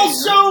just saying. Well,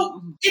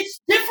 so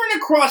it's different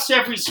across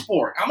every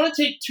sport. I'm going to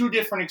take 2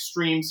 different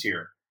extremes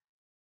here.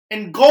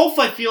 In golf,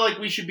 I feel like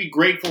we should be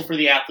grateful for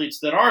the athletes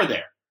that are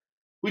there.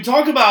 We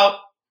talk about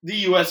the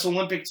U.S.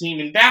 Olympic team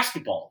in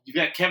basketball. You've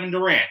got Kevin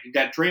Durant, you've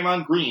got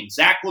Draymond Green,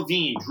 Zach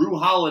LaVine, Drew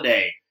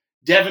Holiday,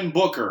 Devin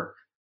Booker,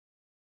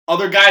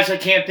 other guys I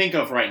can't think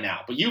of right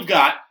now, but you've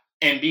got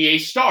NBA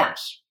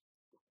stars.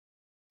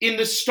 In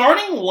the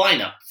starting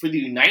lineup for the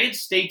United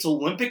States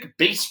Olympic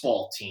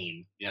baseball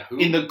team,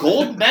 in the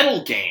gold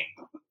medal game,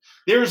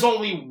 there's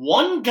only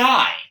one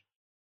guy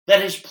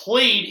that has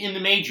played in the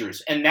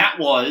majors, and that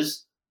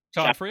was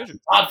Todd Frazier.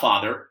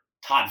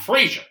 Todd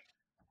Frazier.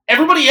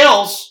 Everybody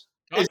else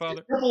is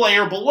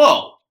AAA or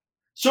below.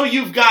 So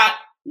you've got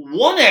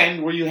one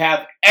end where you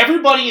have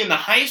everybody in the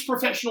highest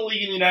professional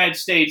league in the United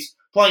States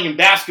playing in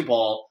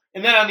basketball,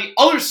 and then on the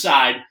other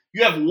side,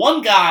 you have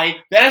one guy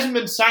that hasn't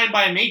been signed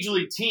by a major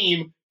league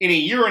team in a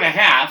year and a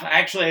half.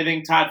 Actually, I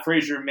think Todd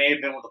Frazier may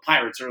have been with the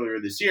Pirates earlier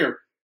this year.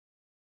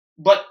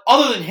 But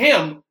other than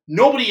him,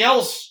 nobody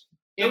else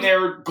in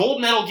their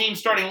gold medal game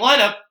starting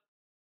lineup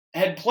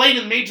had played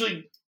in the major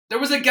league. There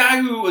was a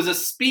guy who was a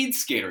speed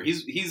skater.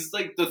 He's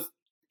like the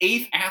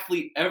 8th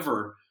athlete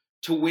ever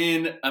to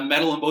win a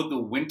medal in both the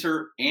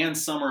Winter and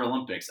Summer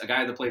Olympics. A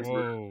guy that played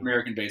for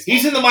American baseball.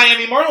 He's in the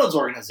Miami Marlins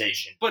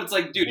organization. But it's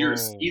like, dude, you're a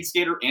speed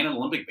skater and an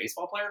Olympic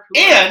baseball player?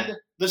 And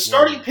the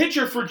starting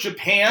pitcher for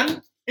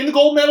Japan in the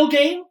gold medal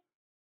game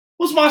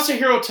was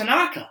Masahiro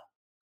Tanaka,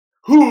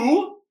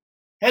 who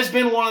has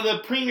been one of the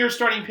premier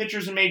starting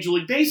pitchers in Major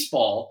League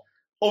Baseball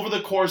over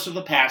the course of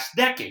the past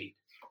decade.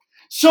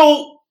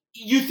 So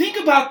you think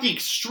about the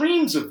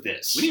extremes of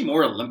this. We need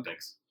more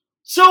Olympics.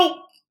 So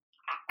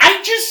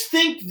I just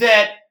think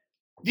that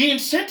the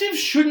incentives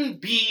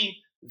shouldn't be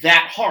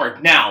that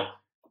hard. Now,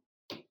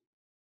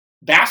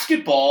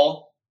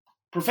 basketball,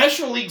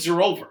 professional leagues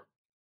are over.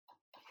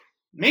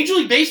 Major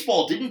League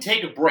Baseball didn't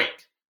take a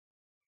break.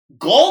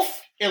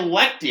 Golf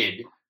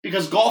elected,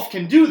 because golf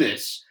can do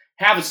this,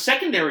 have a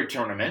secondary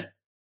tournament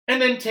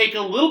and then take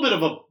a little bit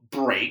of a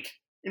break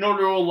in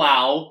order to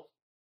allow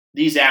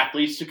these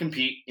athletes to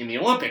compete in the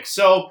Olympics.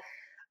 So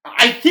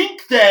I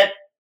think that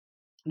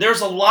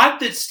there's a lot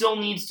that still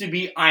needs to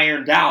be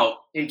ironed out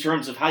in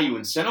terms of how you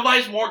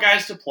incentivize more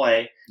guys to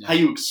play, how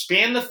you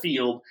expand the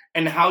field,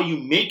 and how you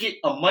make it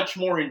a much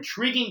more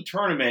intriguing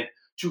tournament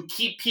to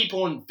keep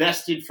people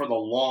invested for the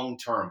long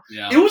term.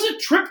 Yeah. It was a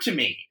trip to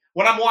me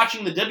when I'm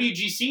watching the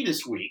WGC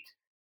this week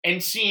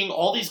and seeing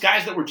all these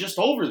guys that were just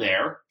over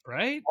there,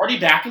 right, already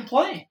back and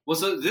playing. Well,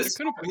 so this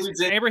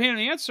Abraham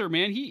Answer,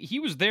 man, he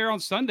was there on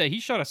Sunday. He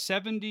shot a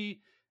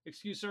 70.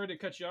 Sorry to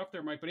cut you off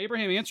there, Mike, but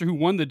Abraham Answer, who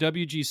won the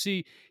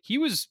WGC,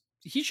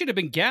 he should have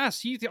been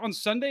gassed. On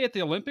Sunday at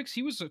the Olympics,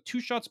 he was 2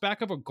 shots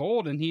back of a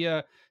gold, and he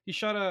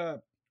shot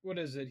a, what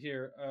is it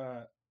here?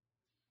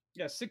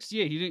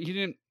 68. He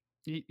didn't.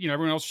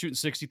 Everyone else shooting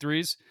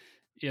 63s.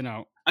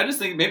 I just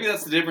think maybe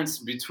that's the difference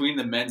between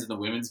the men's and the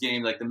women's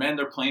game. Like the men,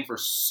 they're playing for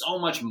so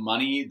much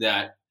money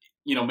that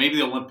maybe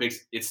the Olympics,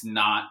 it's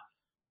not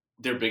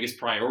their biggest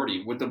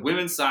priority. With the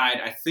women's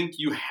side, I think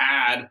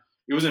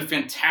it was a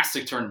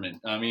fantastic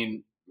tournament. I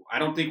mean, I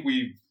don't think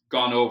we've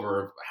gone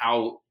over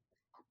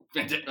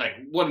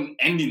what an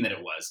ending that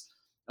it was.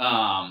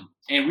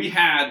 And we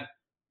had,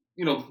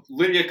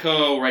 Lydia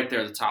Ko right there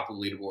at the top of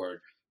the leaderboard,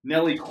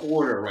 Nelly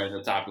Korda right at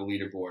the top of the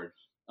leaderboard.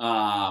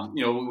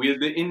 We had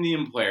the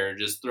Indian player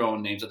just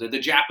throwing names out there, the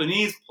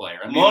Japanese player.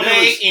 Mone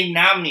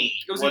Inami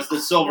was the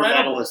silver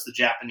incredible. medalist, the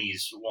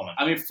Japanese woman.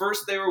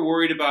 First they were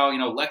worried about,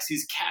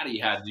 Lexi's caddy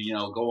had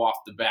to, go off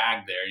the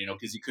bag there,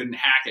 because he couldn't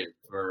hack it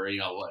for,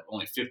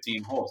 only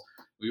 15 holes.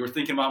 We were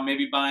thinking about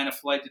maybe buying a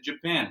flight to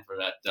Japan for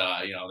that,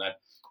 that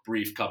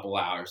brief couple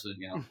hours.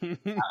 And,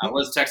 I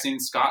was texting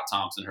Scott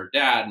Thompson, her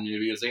dad, and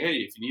he was like, hey,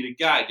 if you need a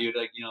guy, dude,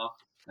 I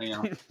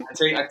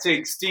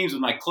take steams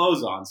with my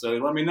clothes on, so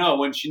let me know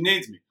when she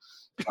needs me.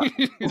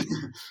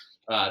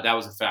 That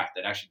was a fact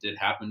that actually did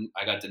happen.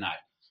 I got denied.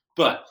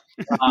 But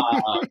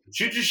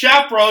shoot your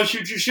shot, bro.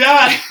 Shoot your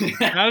shot.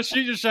 Gotta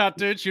shoot your shot,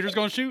 dude. Shooter's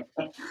gonna shoot.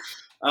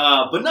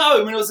 But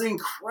no, it was an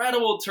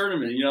incredible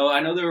tournament. I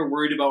know they were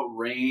worried about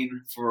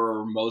rain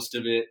for most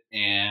of it,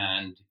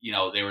 and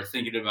they were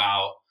thinking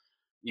about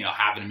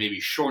having to maybe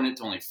shorten it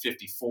to only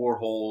 54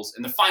 holes.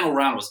 And the final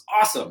round was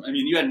awesome.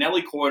 You had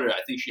Nelly Korda. I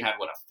think she had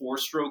a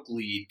 4-stroke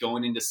lead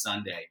going into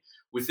Sunday.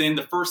 Within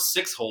the first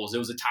 6 holes, it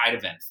was a tied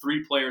event.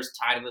 3 players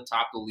tied at the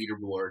top of the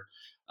leaderboard.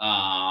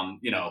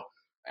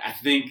 I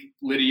think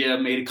Lydia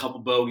made a couple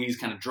bogeys,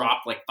 kind of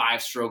dropped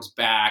 5 strokes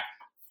back.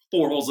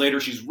 4 holes later,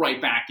 she's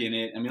right back in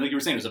it. Like you were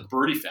saying, it was a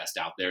birdie fest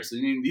out there. So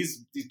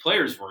these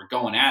players were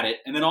going at it.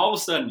 And then all of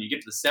a sudden, you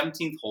get to the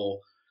 17th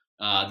hole.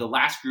 The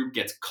last group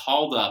gets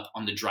called up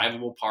on the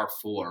drivable par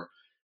 4.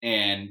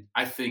 And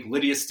I think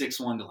Lydia sticks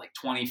one to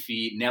 20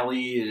 feet.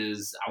 Nelly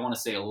is, I want to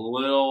say, a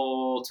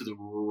little to the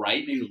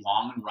right, maybe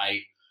long and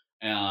right.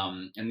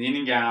 And the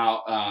Indian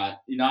gal,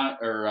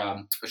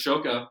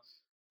 Ashoka,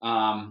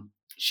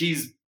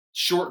 she's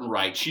short and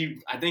right. She,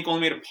 I think,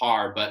 only made a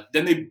par. But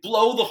then they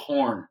blow the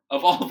horn.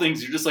 Of all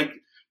things, you're just going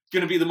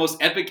to be the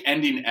most epic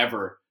ending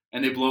ever.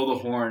 And they blow the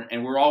horn.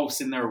 And we're all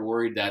sitting there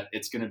worried that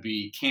it's going to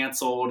be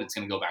canceled. It's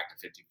going to go back to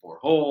 54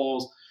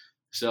 holes.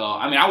 So,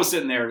 I was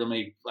sitting there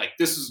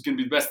this is going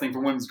to be the best thing for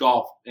women's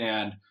golf.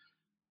 And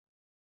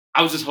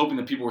I was just hoping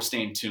that people were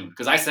staying tuned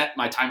because I set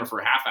my timer for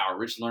a half hour.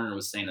 Rich Lerner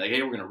was saying,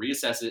 hey, we're going to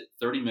reassess it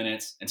 30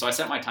 minutes. And so I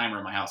set my timer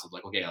in my house. I was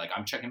like, okay,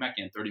 I'm checking back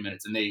in 30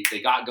 minutes. And they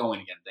got going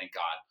again, thank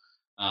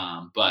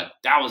God. But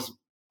that was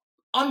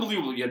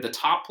unbelievable. You had the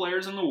top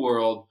players in the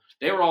world.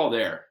 They were all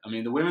there.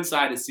 The women's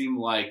side, it seemed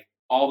like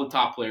all the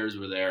top players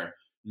were there.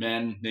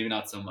 Men, maybe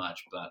not so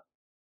much, but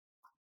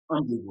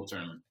unbelievable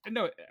tournament.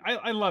 No,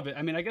 I love it.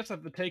 I guess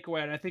that the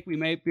takeaway, and I think we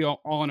may be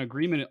all in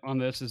agreement on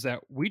this, is that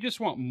we just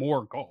want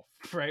more golf,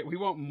 right? We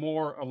want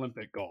more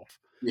Olympic golf.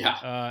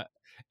 Yeah.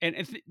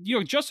 And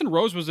Justin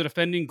Rose was a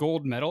defending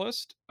gold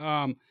medalist.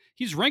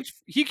 He's ranked.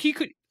 He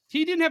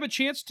didn't have a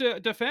chance to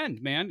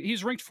defend. Man,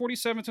 he's ranked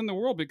 47th in the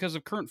world because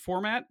of current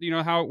format. You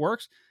know how it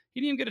works. He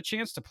didn't even get a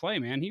chance to play,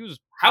 man. He was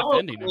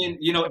defending.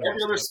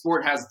 Every other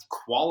sport has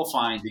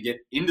qualifying to get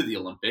into the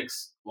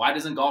Olympics. Why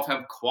doesn't golf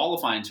have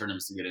qualifying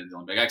tournaments to get into the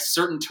Olympics?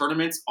 Certain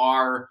tournaments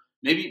are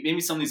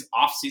maybe some of these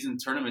off-season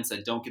tournaments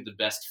that don't get the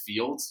best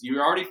fields.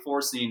 You're already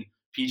forcing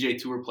PGA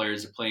Tour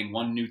players to play in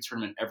one new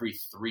tournament every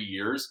 3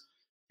 years.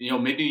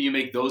 Maybe you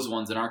make those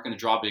ones that aren't going to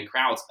draw big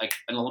crowds, like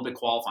an Olympic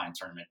qualifying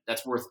tournament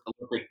that's worth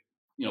Olympic,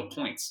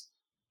 points.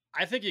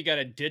 I think you got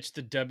to ditch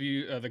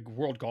the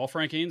World Golf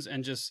Rankings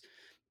and just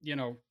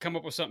come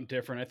up with something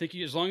different. I think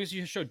as long as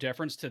you show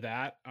deference to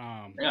that,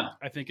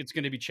 I think it's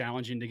going to be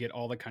challenging to get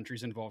all the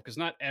countries involved because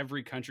not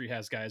every country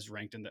has guys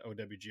ranked in the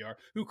OWGR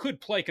who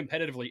could play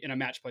competitively in a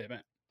match play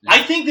event.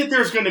 I think that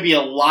there's going to be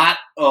a lot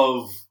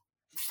of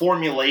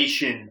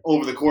formulation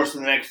over the course of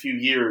the next few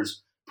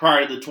years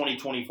prior to the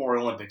 2024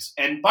 Olympics.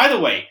 And by the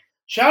way,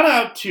 shout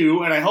out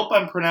to, and I hope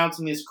I'm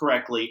pronouncing this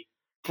correctly,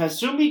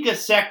 Kasumi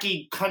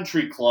Gaseki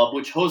Country Club,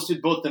 which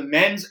hosted both the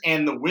men's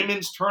and the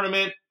women's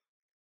tournament.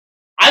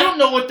 I don't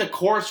know what the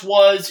course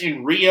was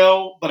in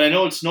Rio, but I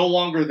know it's no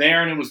longer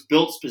there, and it was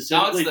built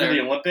specifically for the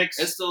Olympics.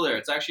 It's still there.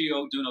 It's actually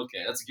doing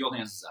okay. That's a Gil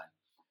Hanse design.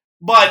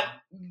 But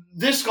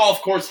this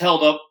golf course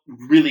held up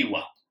really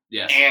well.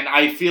 Yes. And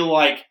I feel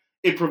like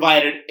it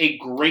provided a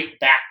great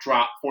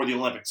backdrop for the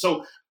Olympics.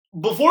 So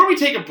before we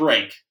take a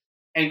break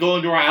and go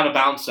into our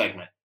out-of-bounds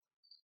segment,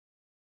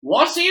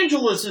 Los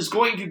Angeles is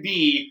going to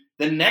be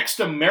the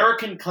next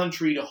American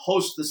country to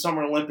host the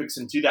Summer Olympics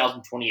in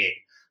 2028.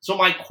 So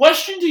my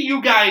question to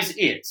you guys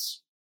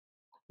is,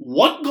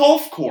 what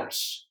golf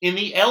course in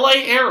the LA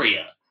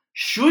area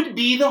should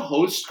be the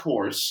host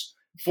course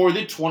for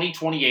the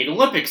 2028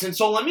 Olympics? And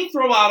so let me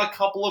throw out a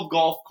couple of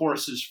golf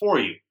courses for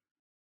you.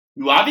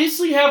 You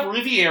obviously have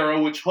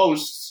Riviera, which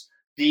hosts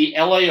the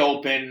LA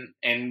Open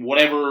and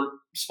whatever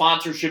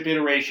sponsorship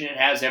iteration it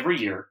has every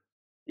year.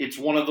 It's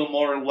one of the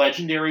more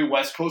legendary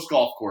West Coast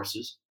golf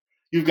courses.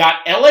 You've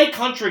got LA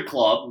Country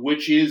Club,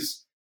 which is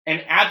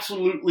an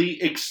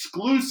absolutely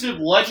exclusive,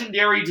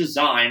 legendary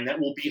design that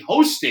will be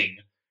hosting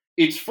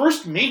its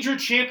first major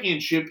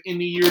championship in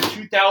the year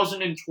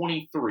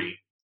 2023.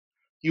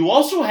 You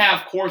also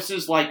have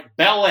courses like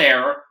Bel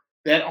Air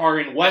that are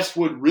in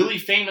Westwood, really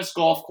famous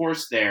golf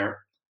course there.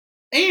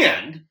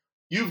 And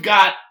you've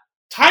got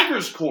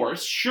Tiger's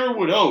Course,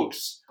 Sherwood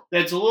Oaks,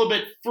 that's a little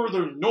bit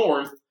further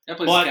north. That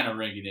place is kind of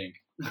rinky-dink.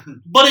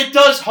 But it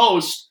does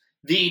host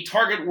the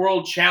Target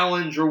World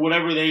Challenge or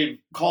whatever they've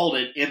called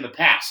it in the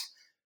past.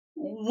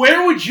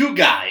 Where would you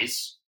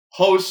guys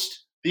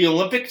host the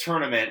Olympic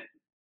tournament?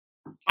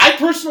 I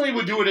personally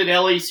would do it at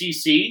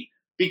LACC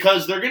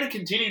because they're going to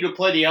continue to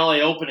play the LA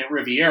Open at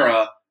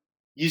Riviera.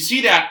 You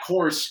see that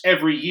course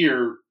every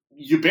year.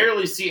 You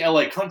barely see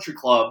LA Country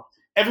Club.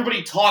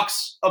 Everybody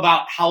talks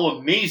about how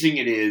amazing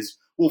it is.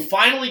 We'll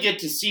finally get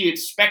to see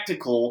its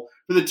spectacle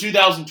for the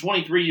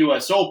 2023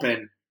 U.S.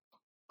 Open.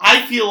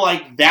 I feel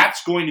like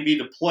that's going to be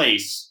the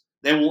place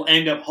that will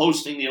end up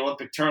hosting the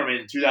Olympic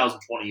tournament in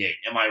 2028.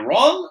 Am I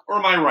wrong or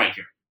am I right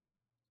here?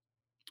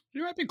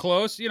 You might be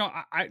close.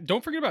 I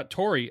don't forget about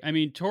Torrey. I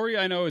mean, Torrey,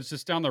 I know is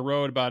just down the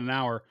road about an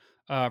hour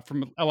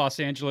from Los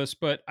Angeles,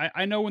 but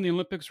I know when the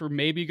Olympics were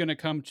maybe going to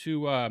come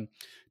to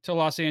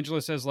Los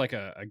Angeles as like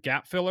a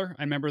gap filler.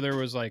 I remember there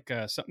was like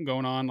something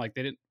going on, like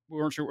we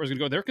weren't sure where it was going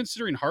to go. They're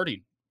considering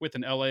Harding with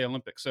an LA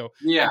Olympics, so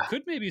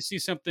could maybe see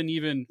something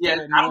even.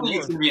 Yeah, I don't think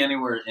it's going to be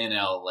anywhere in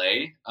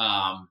LA.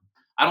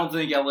 I don't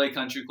think LA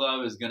Country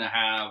Club is going to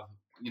have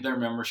their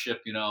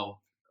membership.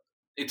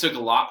 It took a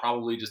lot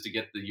probably just to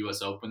get the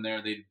U.S. Open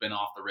there. They've been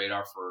off the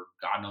radar for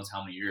God knows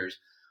how many years.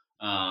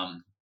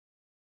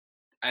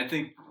 I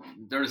think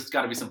there's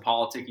got to be some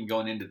politicking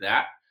going into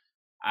that.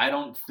 I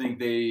don't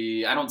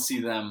see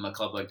them, a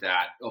club like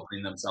that,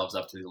 opening themselves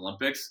up to the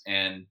Olympics.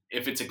 And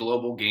if it's a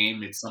global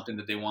game, it's something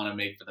that they want to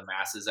make for the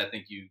masses. I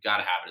think you got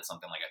to have it at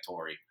something like a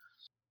Torrey.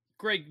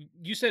 Greg,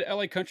 you said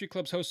LA Country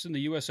Club's hosting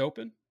the U.S.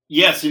 Open?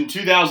 Yes, in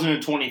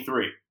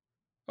 2023.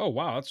 Oh,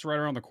 wow. That's right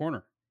around the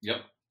corner.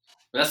 Yep.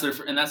 But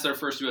that's their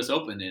first U.S.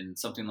 Open in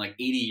something like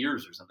 80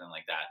 years or something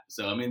like that.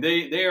 So, I mean,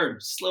 they are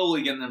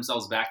slowly getting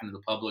themselves back into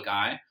the public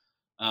eye.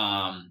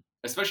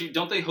 Especially,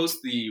 don't they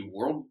host the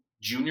World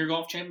Junior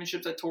Golf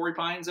Championships at Torrey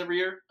Pines every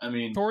year? I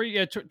mean, Torrey,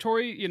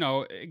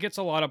 it gets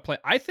a lot of play.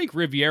 I think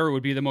Riviera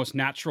would be the most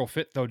natural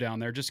fit, though, down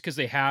there, just because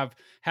they have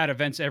had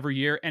events every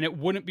year, and it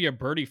wouldn't be a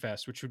birdie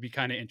fest, which would be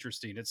kind of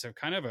interesting. It's a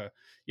kind of a,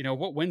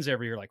 what wins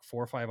every year, like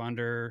 4 or 5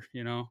 under,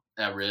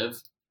 At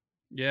Riv?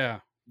 Yeah.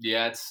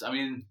 Yeah, it's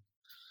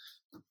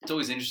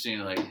always interesting.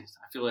 Like,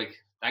 I feel like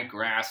that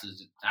grass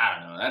is, I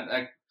don't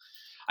know,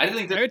 I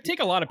think that it would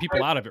take a lot of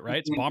people out of it, right?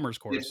 It's Bombers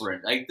course.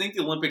 Different. I think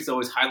the Olympics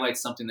always highlights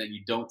something that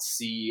you don't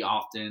see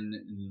often.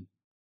 And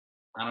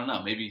I don't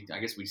know. Maybe, I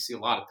guess we see a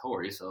lot of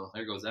Torrey, so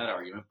there goes that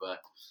argument. But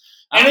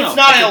it's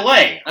not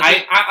LA.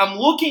 I'm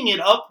looking it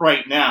up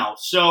right now.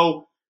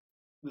 So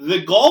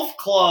the golf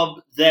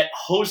club that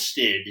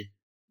hosted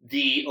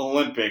the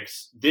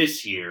Olympics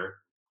this year,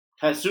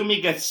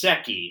 Hasumi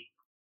Gaseki,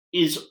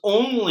 is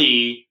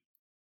only,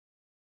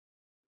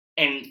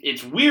 and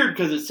it's weird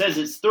because it says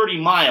it's 30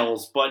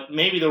 miles, but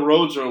maybe the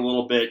roads are a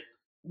little bit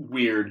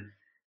weird.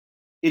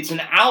 It's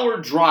an hour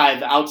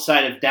drive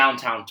outside of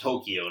downtown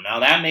Tokyo. Now,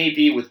 that may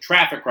be with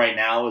traffic right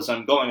now as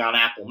I'm going on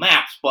Apple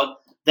Maps, but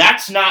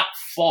that's not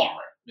far.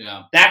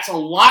 Yeah. That's a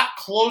lot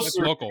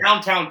closer to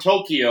downtown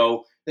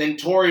Tokyo than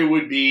Torrey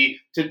would be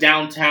to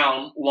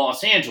downtown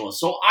Los Angeles.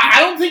 So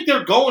I don't think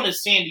they're going to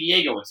San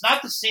Diego. It's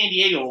not the San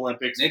Diego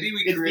Olympics. Maybe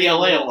it's the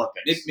LA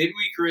Olympics. Maybe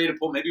we create a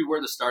poll. Maybe we're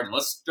the starting.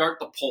 Let's start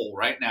the poll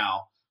right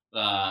now.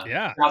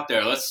 Out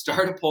there. Let's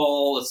start a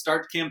poll. Let's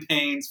start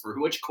campaigns for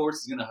which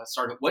course is going to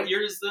start. What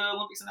year is the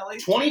Olympics in LA?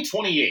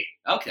 2028.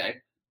 Okay.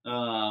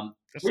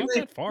 That's not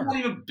that far. Don't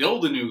even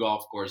build a new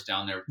golf course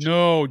down there.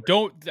 No,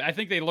 don't. I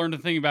think they learned the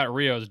thing about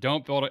Rio's.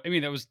 Don't build it. I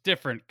mean, that was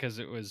different because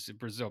it was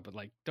Brazil, but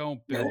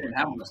don't build a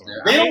golf course.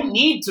 They don't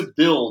need to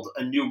build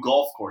a new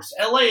golf course.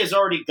 LA has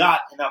already got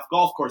enough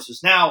golf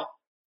courses. Now,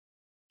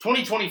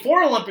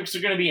 2024 Olympics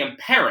are going to be in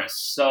Paris,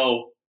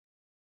 so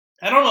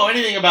I don't know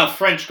anything about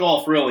French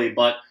golf really,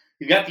 but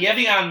you've got the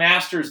Evian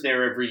Masters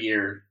there every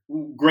year.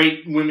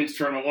 Great women's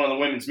tournament, one of the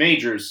women's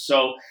majors.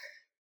 So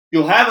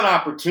you'll have an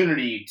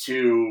opportunity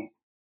to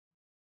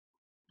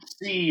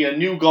see a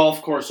new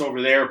golf course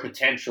over there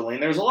potentially.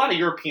 And there's a lot of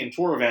European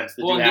tour events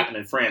that do happen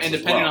in France. And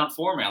depending on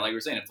format, like we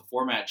were saying, if the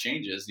format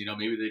changes,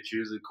 maybe they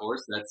choose a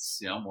course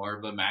that's, more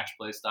of a match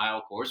play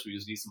style course. We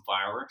just need some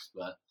fireworks,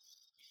 but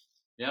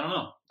yeah, I don't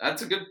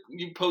know.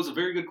 You pose a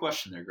very good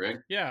question there, Greg.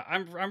 Yeah,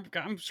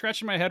 I'm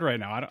scratching my head right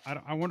now.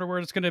 I wonder where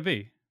it's going to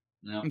be.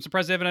 Yeah. I'm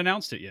surprised they haven't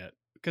announced it yet.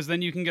 Because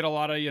then you can get a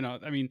lot of,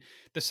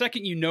 the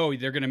second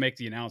they're going to make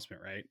the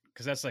announcement, right?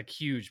 Because that's like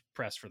huge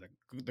press for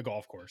the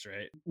golf course,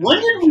 right? When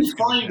did we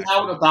find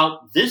out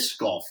about this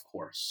golf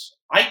course?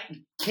 I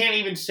can't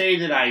even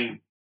say that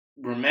I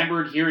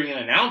remembered hearing an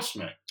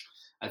announcement.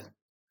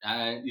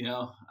 I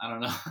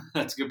don't know.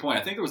 That's a good point.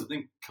 I think there was a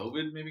thing,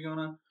 COVID maybe going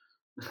on.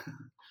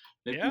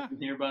 Maybe you can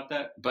hear about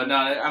that. But no,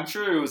 I'm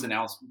sure it was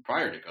announced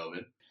prior to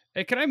COVID.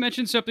 Hey, can I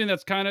mention something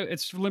that's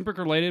it's Olympic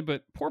related,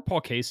 but poor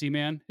Paul Casey,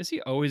 man. Is he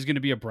always going to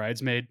be a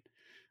bridesmaid?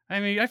 I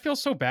mean, I feel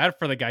so bad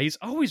for the guy. He's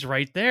always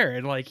right there.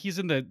 And he's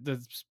in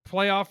the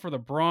playoff for the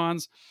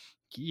bronze.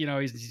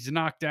 He's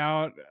knocked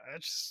out.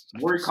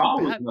 Rory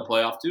Connell was in the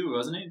playoff too,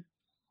 wasn't he?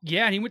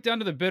 Yeah, and he went down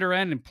to the bitter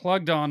end and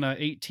plugged on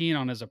 18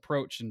 on his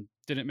approach and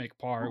didn't make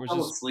par. It was I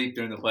fell just asleep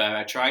during the play.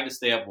 I tried to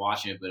stay up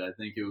watching it, but I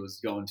think it was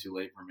going too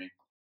late for me.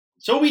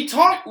 So we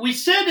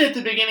said at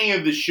the beginning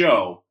of the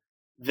show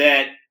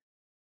that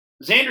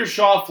Xander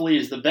Schauffele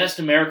is the best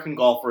American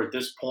golfer at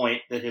this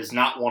point that has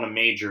not won a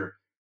major.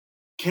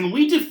 Can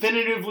we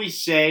definitively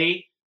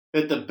say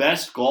that the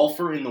best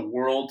golfer in the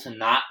world to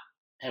not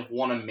have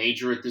won a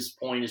major at this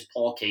point is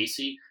Paul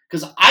Casey?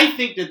 Because I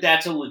think that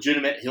that's a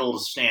legitimate hill to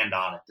stand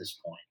on at this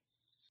point.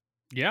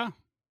 Yeah,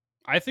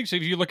 I think so.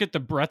 If you look at the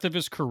breadth of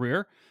his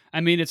career,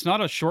 I mean, it's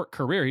not a short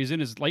career. He's in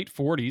his late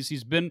 40s.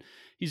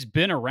 He's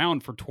been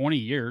around for 20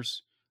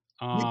 years.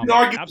 You could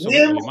argue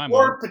him in my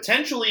or mind.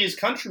 potentially his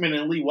countryman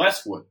in Lee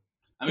Westwood,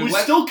 I mean, who's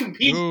still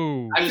competing.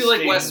 Ooh. I feel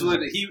like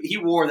Westwood, he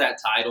wore that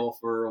title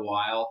for a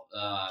while.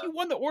 He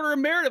won the Order of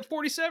Merit at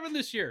 47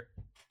 this year.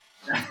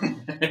 I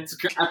mean, that's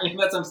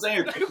what I'm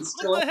saying. It's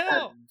still What the in that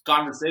hell?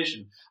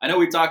 conversation. I know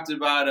we talked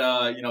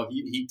about,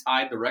 he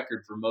tied the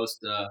record for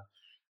most,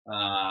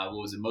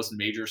 most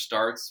major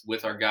starts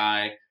with our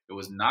guy. It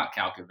was not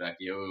Cal Quevecchio.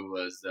 It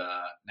was,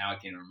 now I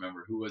can't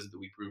remember. Who was it that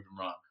we proved him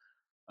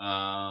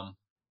wrong?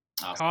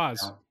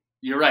 Haas.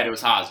 You're right. It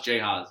was Haas, Jay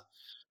Haas.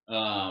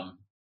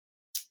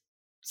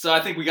 So I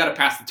think we got to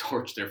pass the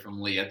torch there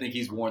from Lee. I think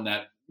he's worn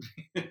that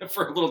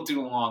for a little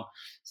too long.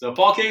 So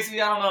Paul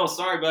Casey, I don't know.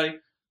 Sorry, buddy.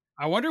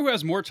 I wonder who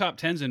has more top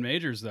 10s in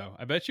majors, though.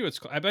 I bet you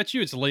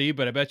it's Lee,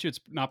 but I bet you it's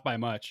not by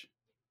much.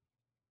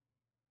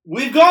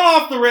 We've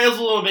gone off the rails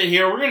a little bit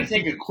here. We're going to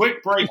take a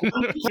quick break. When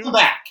we come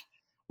back,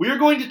 we are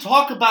going to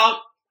talk about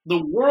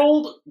the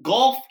World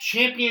Golf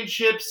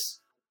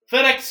Championships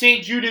FedEx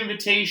St. Jude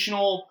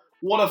Invitational.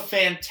 What a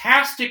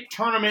fantastic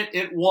tournament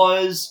it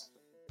was.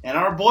 And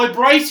our boy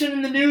Bryson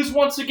in the news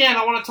once again.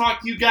 I want to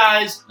talk to you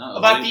guys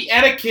about the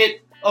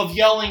etiquette of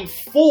yelling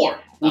 4.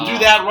 We'll do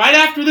that right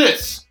after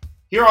this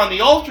here on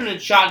the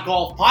Alternate Shot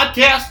Golf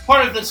Podcast,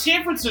 part of the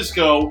San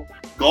Francisco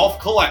Golf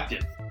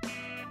Collective.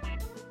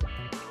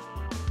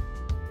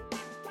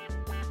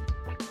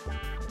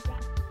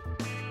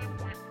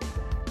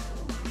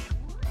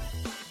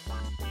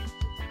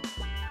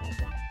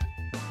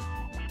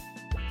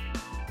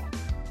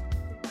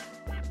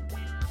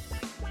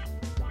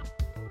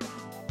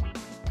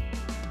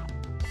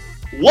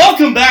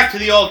 Welcome back to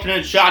the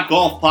Alternate Shot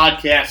Golf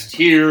Podcast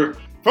here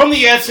from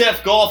the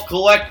SF Golf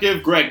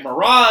Collective. Greg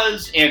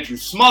Miraz, Andrew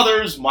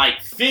Smothers,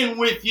 Mike Finn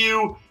with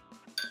you.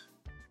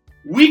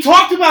 We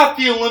talked about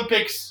the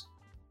Olympics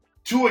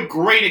to a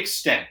great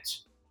extent,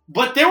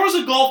 but there was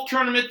a golf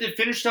tournament that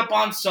finished up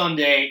on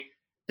Sunday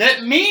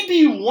that may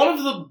be one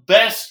of the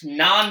best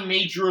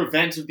non-major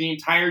events of the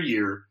entire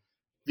year.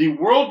 The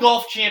World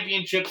Golf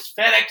Championships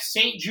FedEx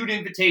St. Jude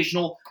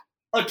Invitational,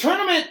 a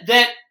tournament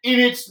that in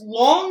its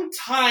long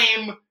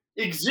time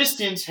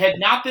existence had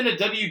not been a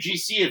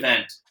WGC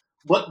event,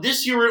 but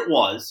this year it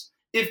was.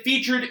 It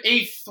featured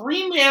a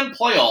 3-man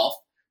playoff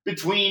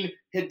between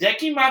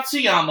Hideki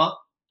Matsuyama,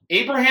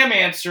 Abraham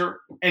Ancer,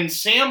 and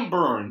Sam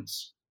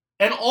Burns,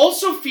 and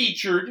also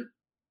featured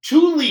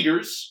 2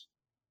 leaders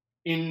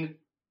in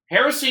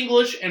Harris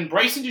English and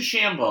Bryson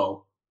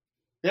DeChambeau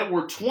that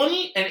were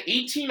 20 and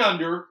 18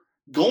 under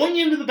going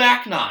into the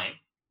back 9.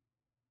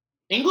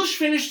 English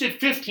finished at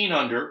 15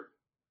 under.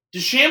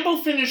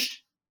 DeChambeau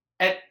finished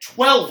at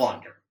 12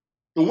 under.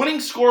 The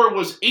winning score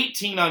was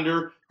 18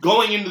 under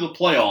going into the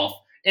playoff,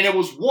 and it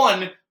was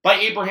won by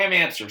Abraham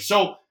Ancer.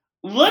 So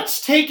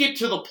let's take it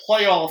to the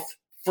playoff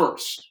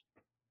first.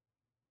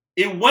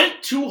 It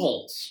went 2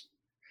 holes.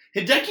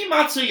 Hideki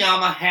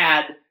Matsuyama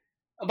had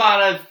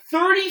about a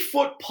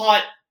 30-foot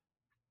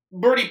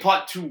birdie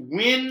putt to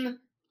win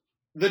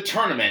the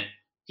tournament.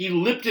 He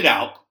lipped it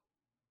out.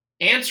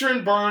 Ancer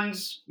and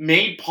Burns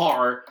made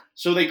par,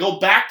 so they go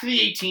back to the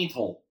 18th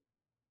hole.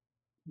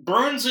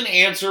 Burns and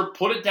Ancer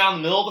put it down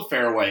the middle of the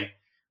fairway.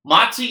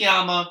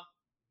 Matsuyama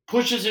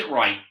pushes it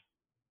right.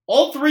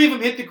 All 3 of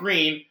them hit the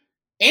green.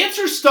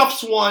 Ancer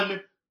stuffs one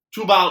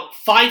to about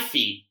 5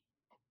 feet.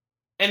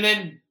 And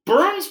then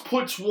Burns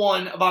puts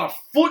one about a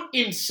foot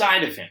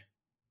inside of him.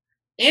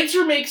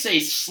 Ancer makes a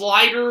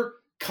slider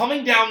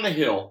coming down the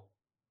hill.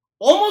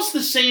 Almost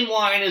the same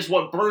line as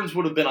what Burns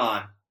would have been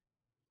on.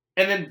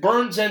 And then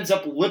Burns ends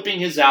up lipping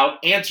his out.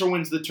 Ancer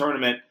wins the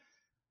tournament.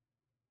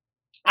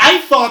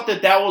 I thought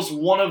that was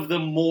one of the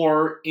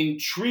more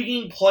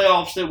intriguing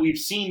playoffs that we've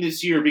seen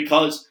this year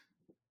because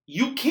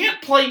you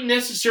can't play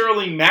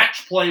necessarily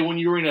match play when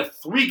you're in a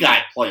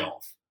 3-guy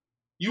playoff.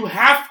 You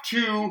have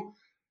to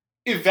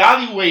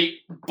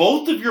evaluate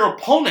both of your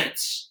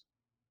opponents.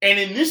 And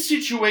in this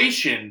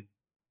situation,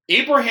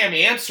 Abraham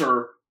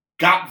Ancer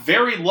got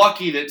very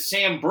lucky that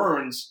Sam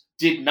Burns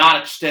did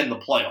not extend the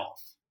playoff.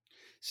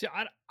 See,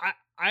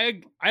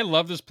 I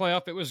love this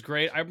playoff. It was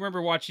great. I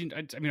remember watching.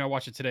 I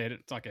watched it today.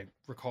 It's like I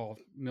recall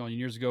a million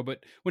years ago.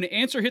 But when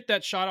Ancer hit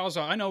that shot,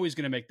 I know he's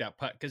going to make that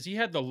putt because he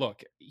had the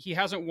look. He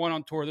hasn't won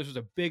on tour. This was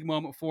a big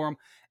moment for him.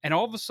 And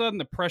all of a sudden,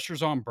 the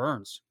pressure's on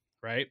Burns.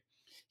 Right?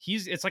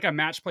 It's like a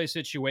match play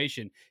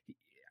situation.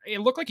 it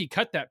looked like he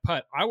cut that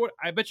putt.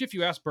 I bet you if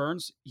you ask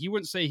Burns, he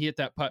wouldn't say he hit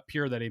that putt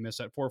pure that he missed,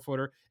 that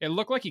 4-footer. It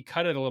looked like he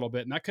cut it a little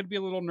bit, and that could be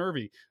a little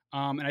nervy.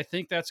 And I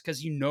think that's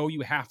because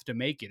you have to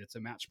make it. It's a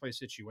match play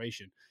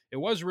situation. It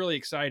was really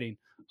exciting.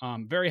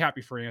 Very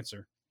happy for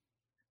Answer.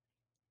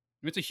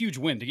 It's a huge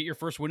win to get your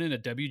first win in a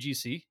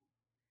WGC,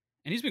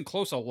 and he's been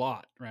close a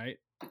lot, right?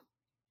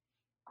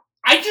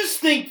 I just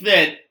think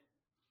that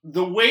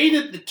the way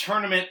that the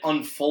tournament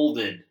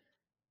unfolded,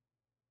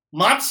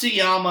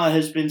 Matsuyama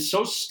has been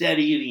so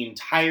steady the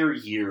entire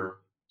year.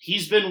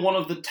 He's been one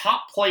of the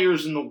top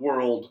players in the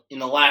world in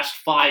the last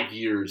 5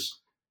 years.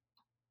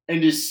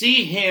 And to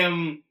see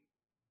him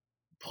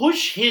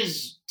push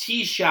his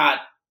tee shot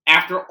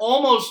after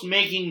almost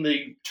making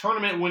the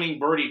tournament-winning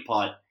birdie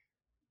putt,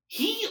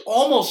 he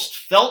almost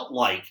felt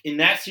like, in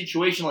that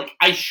situation, like,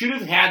 I should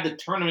have had the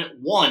tournament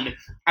won.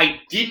 I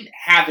didn't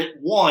have it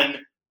won.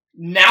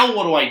 Now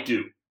what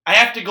do? I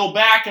have to go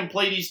back and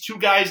play these two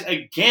guys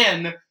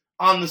again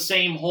on the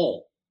same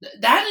hole.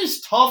 That is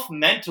tough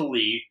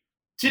mentally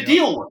to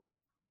deal with.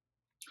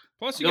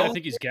 Plus, you got to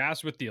think he's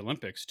gassed with the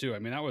Olympics too. I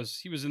mean,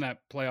 he was in that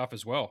playoff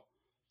as well.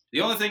 The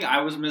only thing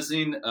I was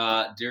missing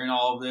during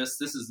all of this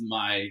is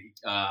my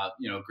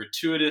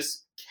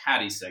gratuitous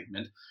caddy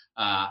segment.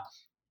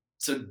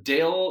 So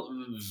Dale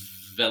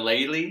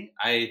Vallely,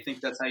 I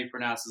think that's how you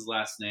pronounce his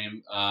last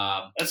name.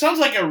 That sounds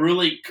like a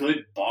really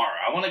good bar.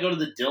 I want to go to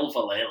the Dale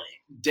Vallely.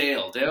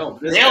 Dale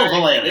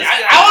Vallely.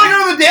 I want to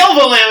go to the Dale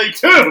Vallely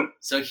too.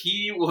 So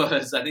he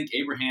was, I think,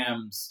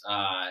 Abraham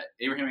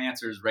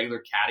Answer's regular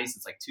caddy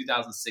since like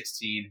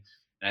 2016,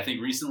 and I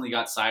think recently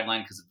got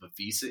sidelined because of a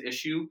visa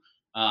issue.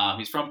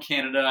 He's from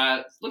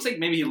Canada. Looks like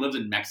maybe he lives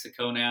in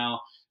Mexico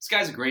now. This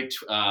guy's a great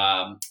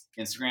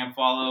Instagram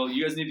follow.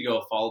 You guys need to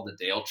go follow the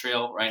Dale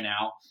Trail right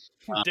now.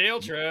 Dale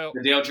Trail.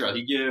 The Dale Trail.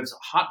 He gives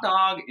hot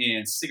dog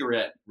and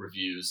cigarette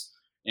reviews.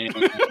 And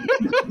oh my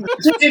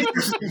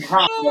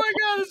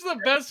God, this is the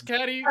best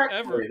caddy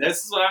ever.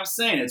 This is what I'm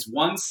saying. It's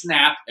one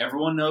snap.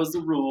 Everyone knows the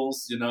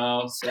rules,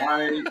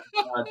 Sorry,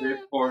 Dave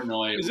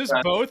Portnoy. Is this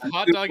both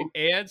hot dog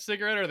and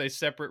cigarette, or are they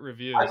separate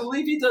reviews? I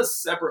believe he does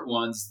separate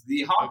ones.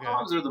 The hot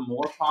dogs are the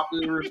more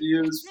popular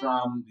reviews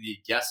from the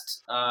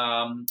guest,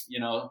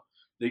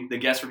 the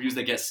guest reviews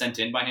that get sent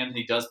in by him.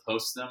 He does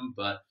post them,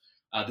 but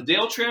the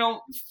Dale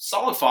Trail,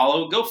 solid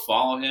follow. Go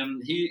follow him.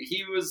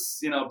 He was,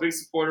 a big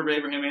supporter of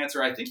Abraham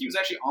Answer. I think he was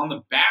actually on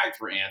the bag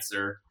for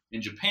Answer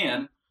in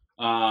Japan,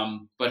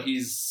 but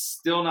he's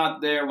still not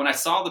there. When I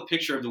saw the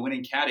picture of the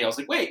winning caddy, I was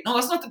like, wait, no,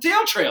 that's not the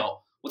Dale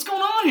Trail. What's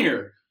going on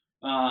here?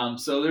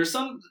 So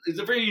it's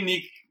a very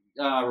unique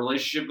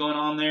relationship going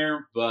on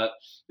there, but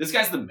this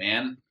guy's the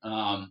man.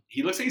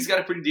 He looks like he's got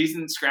a pretty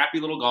decent,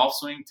 scrappy little golf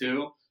swing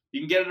too. He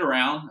can get it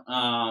around.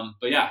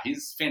 But yeah,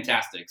 he's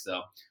fantastic.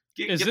 So.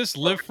 Is this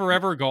Live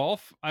Forever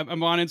Golf?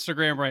 I'm on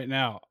Instagram right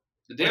now.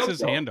 What's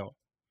his handle?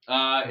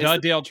 The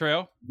Dale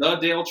Trail? The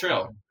Dale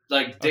Trail.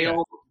 Like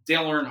Dale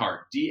Earnhardt.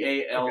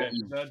 DALE.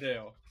 The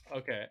Dale.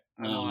 Okay.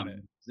 I'm on it.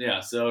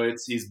 Yeah, so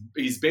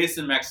he's based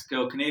in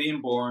Mexico,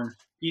 Canadian born,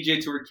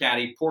 PGA Tour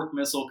caddy, pork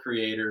missile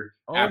creator.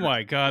 Oh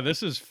my God,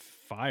 this is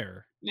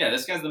fire. Yeah,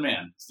 this guy's the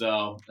man.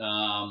 So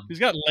he's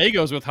got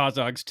Legos with hot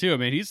dogs too. I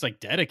mean, he's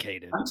like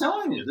dedicated. I'm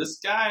telling you, this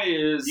guy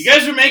is. You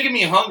guys are making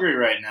me hungry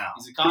right now.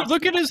 Dude,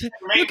 look at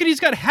he's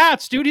got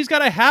hats, dude. He's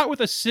got a hat with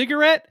a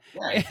cigarette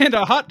and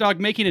a hot dog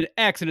making an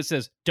X, and it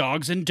says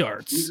 "Dogs and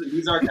Darts."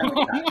 He's our kind of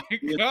guy. Oh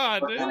my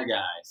God, dude. Kind of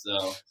guy.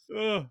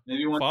 So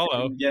maybe one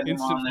follow, get him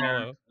instant on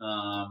there.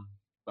 Follow.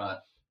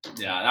 But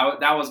yeah,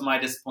 that was my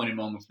disappointing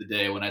moment of the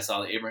day when I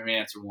saw the Abraham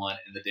Answer one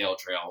and the Dale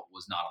Trail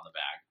was not on the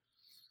bag.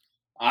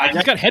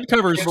 He's got head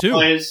covers too.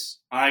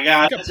 I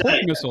got pork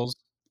missiles.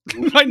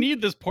 I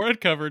need this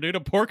pork cover, dude. A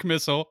pork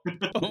missile.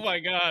 Oh my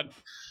God.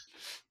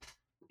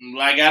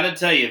 I gotta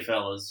tell you,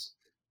 fellas,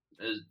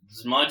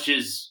 as much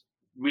as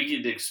we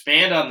could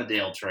expand on the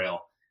Dale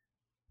Trail,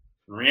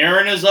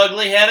 rearing his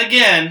ugly head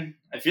again.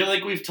 I feel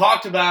like we've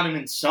talked about him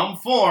in some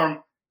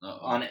form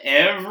on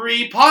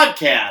every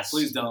podcast.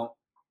 Please don't.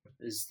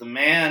 Is the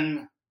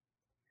man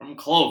from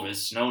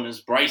Clovis known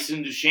as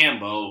Bryson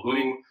DeChambeau,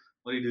 who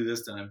what do you do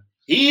this time?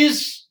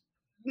 He's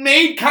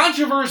made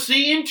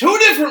controversy in two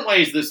different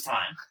ways this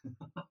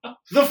time.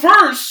 The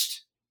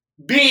first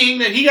being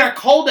that he got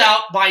called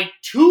out by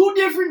two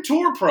different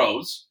tour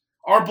pros,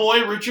 our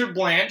boy Richard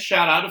Blanche,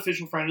 shout out,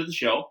 official friend of the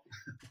show,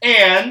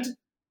 and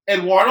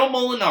Eduardo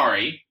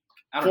Molinari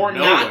for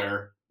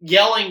not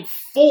yelling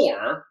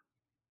four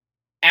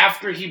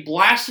after he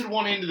blasted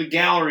one into the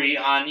gallery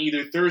on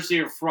either Thursday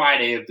or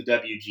Friday of the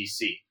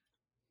WGC.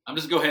 I'm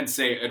just going to go ahead and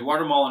say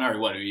Eduardo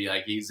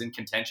Molinari, he's in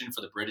contention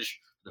for the British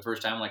for the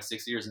first time in like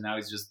 6 years, and now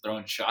he's just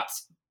throwing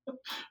shots.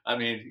 I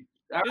mean,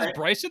 is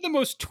Bryson the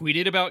most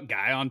tweeted about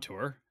guy on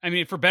tour? I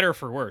mean, for better or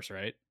for worse,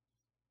 right?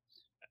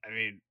 I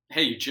mean,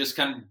 hey, you're just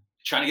kind of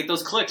trying to get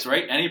those clicks,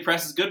 right? Any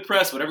press is good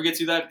press. Whatever gets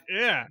you that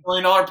 $1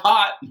 million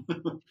pot.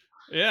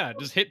 Yeah,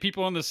 just hit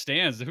people in the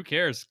stands. Who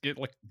cares? Get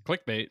like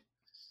clickbait.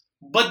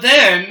 But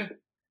then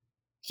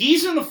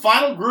he's in the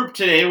final group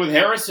today with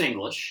Harris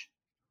English.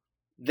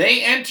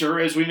 They enter,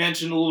 as we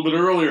mentioned a little bit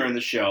earlier in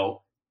the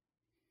show,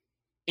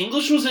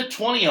 English was at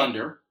 20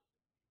 under.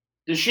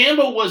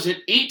 DeChambeau was at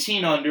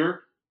 18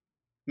 under,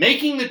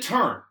 making the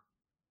turn.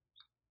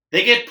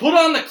 They get put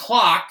on the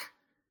clock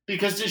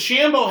because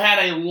DeChambeau had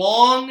a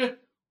long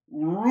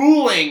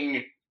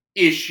ruling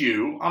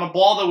issue on a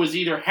ball that was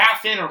either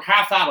half in or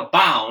half out of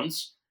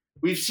bounds.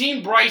 We've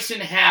seen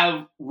Bryson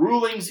have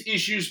rulings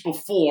issues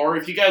before.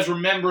 If you guys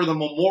remember the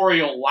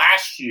Memorial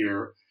last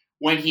year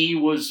when he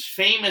was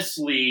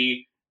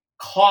famously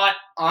caught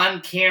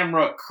on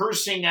camera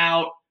cursing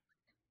out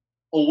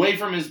away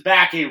from his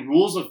back a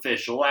rules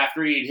official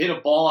after he had hit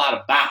a ball out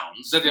of bounds.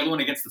 Is that the other one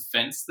against the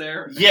fence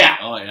there? Yeah.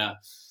 Oh, yeah.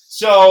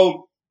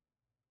 So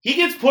he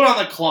gets put on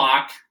the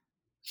clock.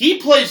 He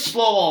plays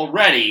slow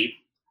already.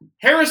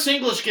 Harris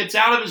English gets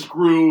out of his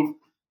groove,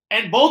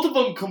 and both of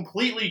them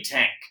completely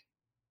tank.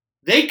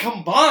 They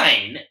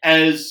combine,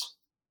 as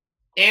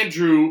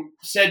Andrew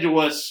said to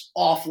us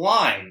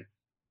offline,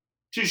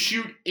 to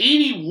shoot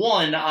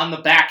 81 on the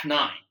back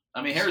nine.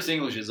 I mean, Harris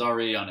English is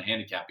already on a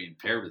handicap being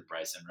paired with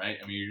Bryson, right?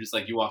 I mean, you're just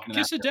like, you walk into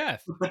Kiss of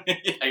death.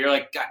 Yeah, you're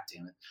like, God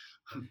damn it.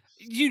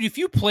 Dude, if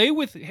you play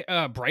with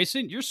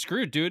Bryson, you're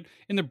screwed, dude.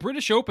 In the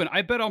British Open,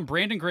 I bet on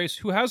Brandon Grace,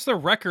 who has the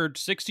record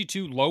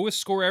 62, lowest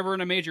score ever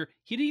in a major.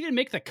 He didn't even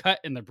make the cut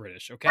in the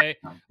British, okay?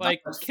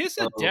 Like, kiss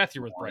of death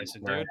you're with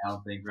Bryson, dude. I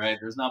don't think, right?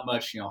 There's not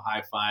much,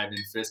 high five and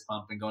fist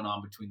pumping going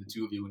on between the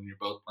two of you when you're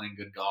both playing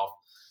good golf.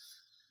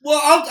 Well,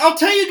 I'll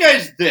tell you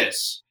guys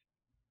this.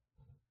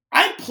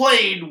 I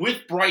played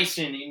with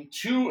Bryson in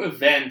 2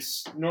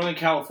 events, Northern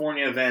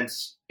California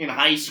events, in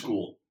high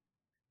school.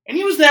 And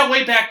he was that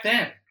way back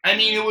then. I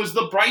mean, it was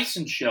the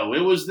Bryson show. It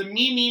was the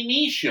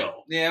me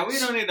show. Yeah, we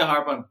don't need to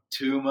harp on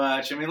too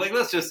much. I mean, like,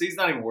 he's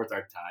not even worth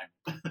our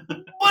time.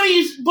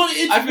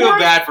 I feel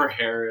bad for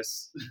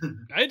Harris.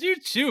 I do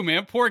too,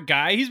 man. Poor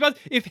guy.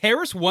 If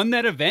Harris won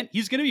that event,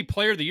 he's going to be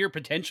player of the year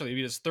potentially. It'd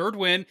be his 3rd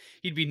win.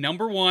 He'd be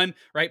number 1,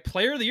 right?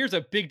 Player of the year is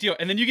a big deal.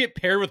 And then you get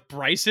paired with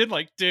Bryson.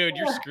 Like, dude,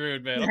 you're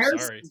screwed, man. I'm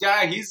sorry.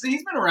 Guy, he's been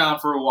around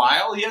for a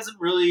while. He hasn't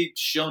really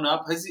shown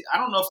up. I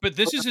don't know. But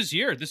this is his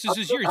year. He's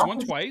won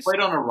twice.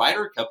 Played on a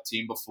Ryder Cup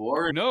team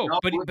before. No,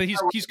 but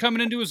he's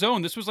coming into his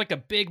own. This was like a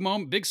big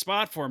moment, big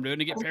spot for him, dude.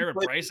 To get paired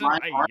with Bryson.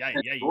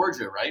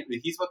 Georgia, right? But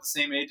he's about the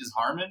same age as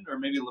Harman, or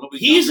maybe a little bit.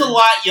 He's a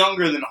lot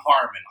younger than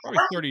Harman.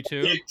 Probably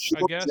 32,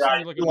 I guess.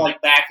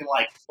 Like back in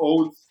like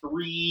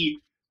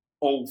 03,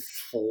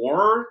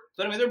 04.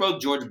 But I mean, they're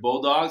both Georgia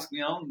Bulldogs.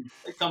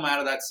 They come out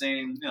of that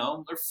same. They're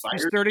fired.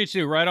 He's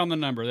 32, right on the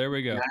number. There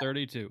we go,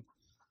 32.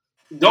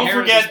 Don't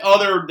forget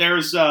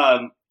There's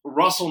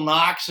Russell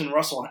Knox and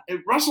Russell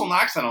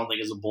Knox. I don't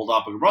think is a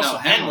Bulldog, but Russell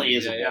Henley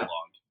is a Bulldog.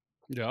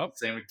 Yep.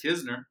 Same with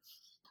Kisner.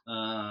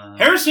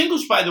 Harris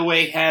English, by the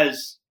way,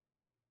 has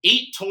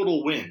 8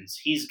 total wins.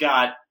 He's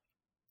got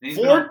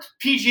 4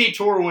 PGA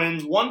Tour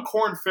wins, 1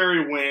 Korn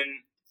Ferry win,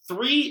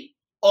 3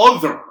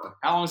 other.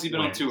 How long has he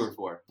been wins. on tour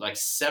for? Like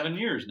 7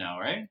 years now,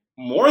 right?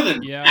 More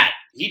than that.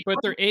 But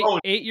they're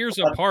 8 years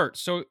apart.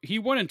 So he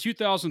won in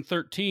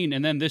 2013,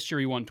 and then this year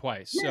he won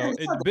twice. So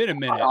it's been a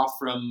minute. Off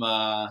from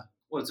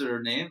what's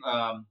her name?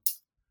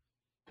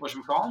 What should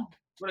we call him?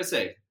 What did I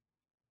say?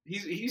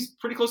 He's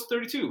pretty close to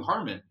 32.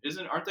 Harman,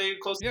 aren't they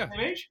close to the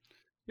same age?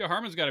 Yeah,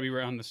 Harman's got to be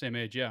around the same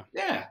age. Yeah.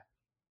 Yeah.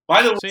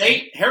 By the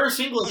way, Harris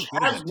English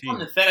has won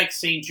the FedEx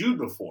St. Jude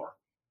before,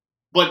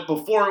 but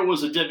before it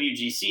was a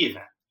WGC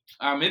event.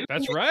 Maybe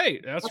That's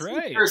right.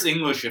 Harris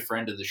English, a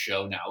friend of the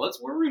show now.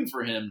 We're rooting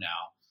for him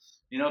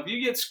now. If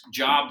you get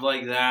jobbed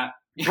like that.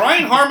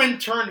 Brian Harman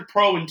turned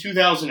pro in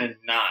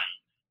 2009.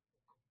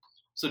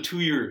 So 2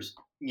 years.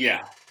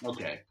 Yeah.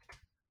 Okay.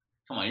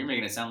 Come on, you're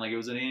making it sound like it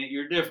was an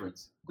 8-year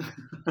difference.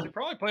 They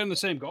probably played on the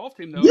same golf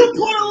team, though. You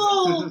put a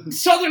little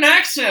southern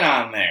accent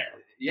on there.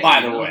 Yeah,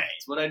 by the way,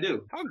 that's what I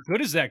do. How good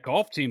is that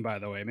golf team, by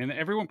the way? I mean,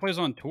 everyone plays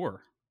on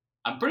tour.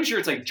 I'm pretty sure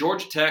it's like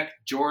Georgia Tech,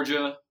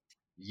 Georgia,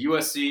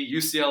 USC,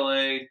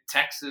 UCLA,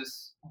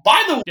 Texas.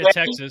 By the way,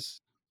 Texas.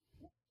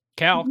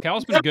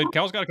 Cal's been good.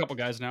 Cal's got a couple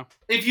guys now.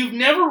 If you've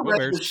never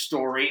read the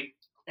story,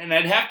 and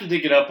I'd have to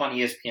dig it up on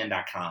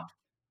ESPN.com,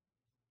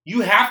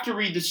 you have to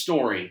read the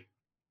story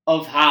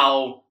of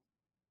how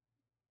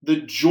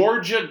the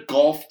Georgia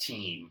golf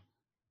team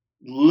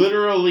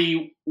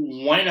literally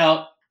went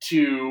up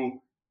to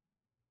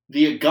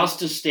the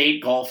Augusta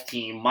State golf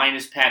team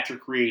minus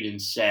Patrick Reed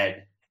and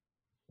said,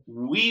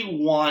 we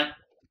want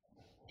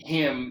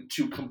him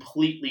to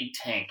completely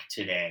tank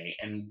today,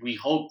 and we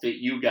hope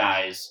that you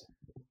guys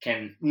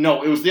can.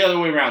 No, it was the other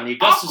way around. The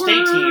Augusta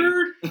State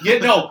team. Yeah,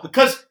 no,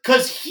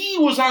 because he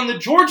was on the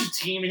Georgia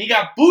team and he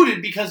got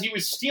booted because he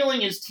was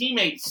stealing his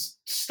teammates'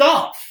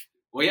 stuff.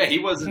 Well, yeah, he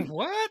wasn't.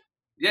 What?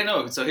 Yeah,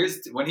 no. So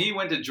when he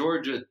went to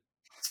Georgia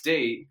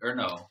State,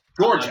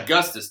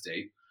 Augusta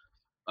State.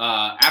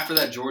 After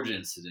that Georgia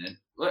incident,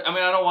 I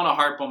mean, I don't want to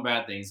harp on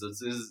bad things.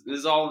 This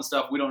is all the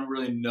stuff we don't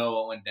really know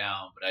what went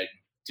down, but I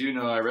do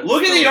know I read.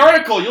 Look at the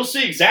article; you'll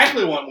see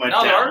exactly what went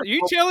down. Are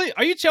you telling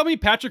me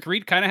Patrick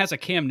Reed kind of has a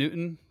Cam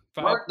Newton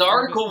vibe? The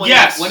article,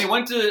 when he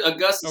went to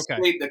Augusta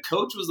State, the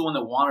coach was the one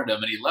that wanted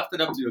him, and he left it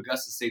up to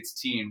Augusta State's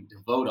team to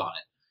vote on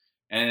it.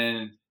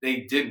 And they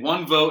did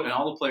one vote, and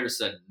all the players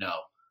said no.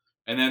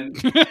 And then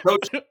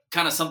coach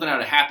kind of something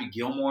out of Happy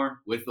Gilmore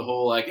with the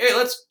whole like, hey,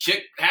 let's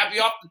kick Happy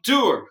off the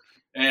tour.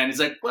 And he's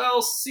like,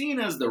 well, seeing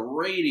as the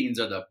ratings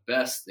are the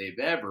best they've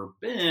ever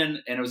been,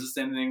 and it was the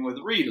same thing with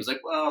Reed. It was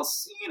like, well,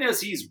 seeing as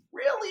he's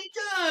really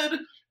good,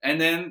 and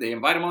then they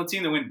invite him on the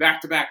team, they win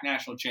back-to-back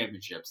national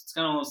championships. It's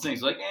kind of one of those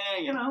things like,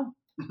 you know.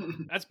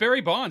 That's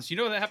Barry Bonds. You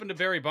know that happened to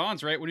Barry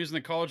Bonds, right? When he was in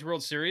the College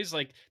World Series,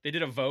 like they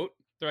did a vote.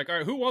 They're like, all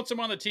right, who wants him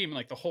on the team? And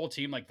like the whole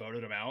team like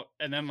voted him out.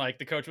 And then like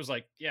the coach was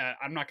like, yeah,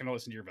 I'm not going to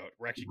listen to your vote.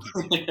 We're actually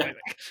keeping him.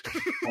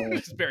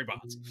 It's Barry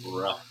Bonds.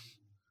 Rough.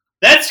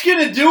 That's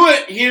going to do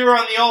it here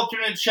on the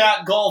Alternate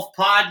Shot Golf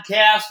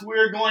Podcast.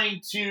 We're going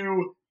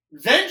to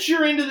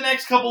venture into the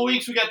next couple of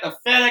weeks. We got the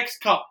FedEx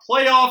Cup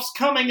playoffs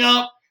coming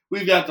up.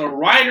 We've got the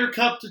Ryder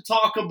Cup to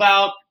talk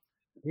about.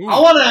 Ooh. I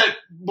want to,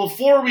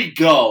 before we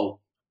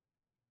go,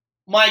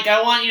 Mike,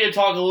 I want you to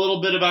talk a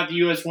little bit about the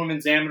U.S.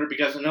 Women's Amateur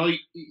because I know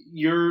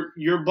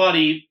your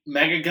buddy,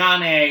 Megan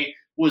Gane,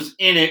 was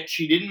in it.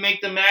 She didn't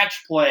make the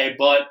match play,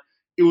 but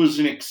it was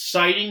an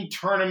exciting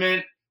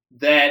tournament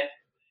that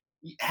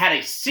had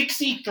a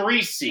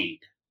 63 seed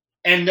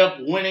end up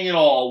winning it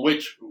all,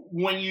 which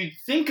when you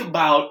think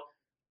about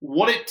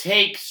what it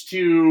takes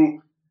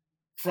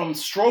from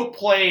stroke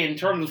play in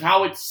terms of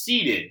how it's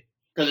seeded,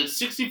 because it's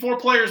 64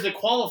 players that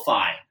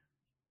qualify,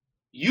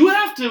 you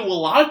have to, a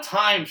lot of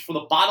times for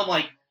the bottom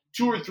like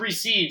 2 or 3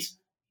 seeds,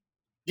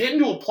 get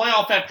into a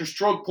playoff after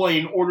stroke play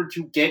in order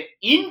to get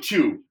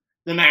into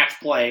the match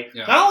play.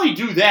 Yeah. Not only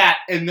do that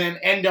and then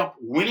end up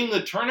winning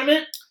the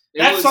tournament,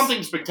 that's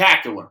something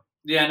spectacular.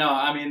 Yeah, no,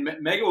 I mean,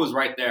 Mega was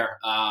right there.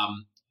 I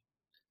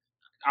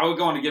would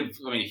go on to give,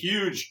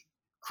 huge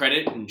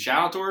credit and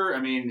shout out to her. I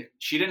mean,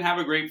 she didn't have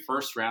a great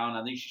first round.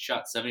 I think she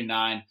shot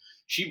 79.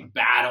 She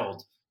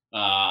battled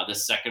the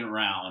second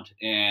round.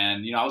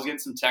 And, I was getting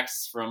some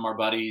texts from our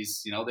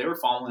buddies. They were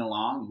following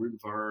along, rooting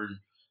for her.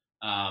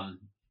 And,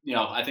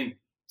 I think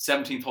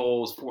 17th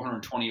hole was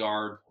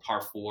 420-yard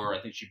par 4.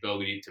 I think she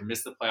bogeyed to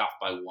miss the playoff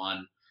by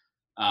 1.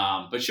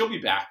 But she'll be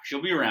back.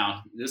 She'll be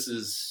around. This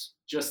is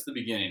just the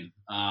beginning.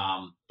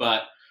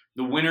 But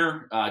the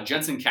winner,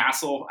 Jensen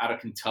Castle out of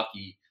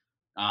Kentucky,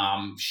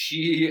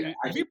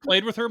 Have you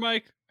played with her,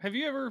 Mike? Have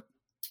you ever?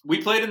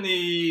 We played in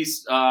the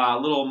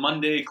little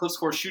Monday Cliffs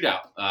Course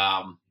shootout.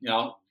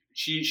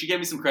 She gave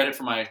me some credit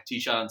for my tee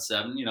shot on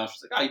 7. She's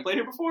like, "Oh, you played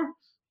here before?"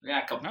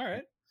 Yeah, a couple. All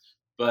right.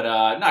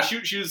 But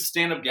she was a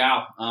stand-up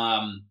gal.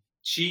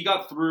 She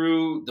got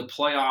through the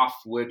playoff,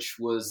 which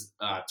was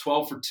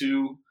 12 for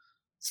 2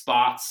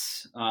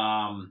 spots.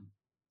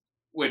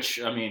 Which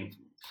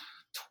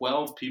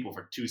 12 people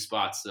for 2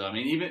 spots. So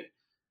even.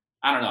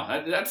 I don't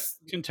know. That's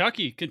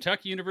Kentucky,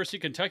 University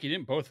of Kentucky.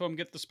 Didn't both of them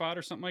get the spot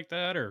or something like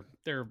that? Or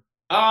they're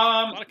a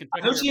I lot of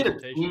Kentucky know she had a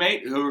representation.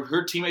 teammate,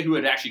 her teammate who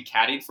had actually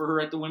caddied for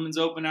her at the Women's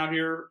Open out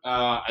here.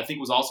 I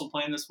think was also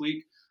playing this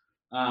week.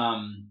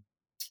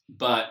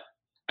 But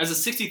as a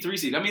 63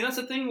 seed, that's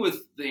the thing with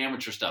the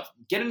amateur stuff.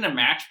 Get into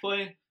match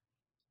play,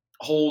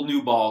 whole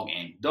new ball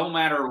game. Don't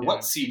matter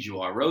what seed you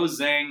are. Rose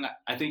Zhang,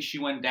 I think she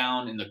went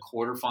down in the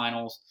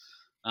quarterfinals,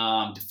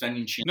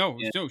 defending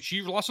champion. No,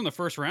 she lost in the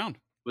first round.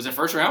 Was it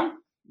first round?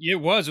 It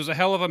was a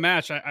hell of a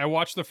match. I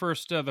watched the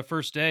first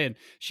day, and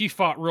she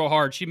fought real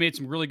hard. She made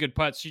some really good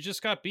putts. She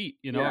just got beat.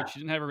 She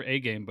didn't have her A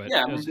game, but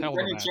it was a hell of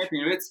a match.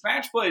 Champion. It's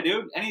match play,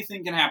 dude.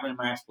 Anything can happen in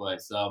match play.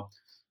 So,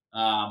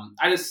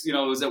 I just, it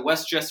was at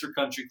Westchester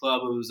Country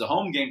Club. It was a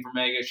home game for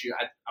Mega.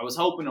 I was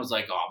hoping. I was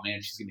like, oh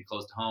man, she's gonna be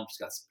close to home. She's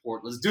got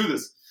support. Let's do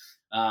this.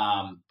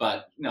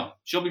 But no,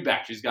 she'll be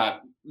back. She's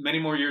got many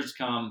more years to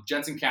come.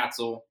 Jensen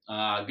Castle,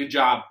 good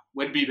job.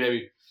 Way to be,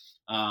 baby.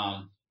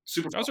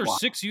 That was her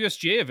 6th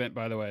USGA event,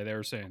 by the way. They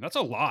were saying that's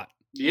a lot.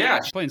 Yeah,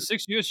 she's playing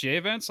 6 USGA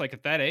events like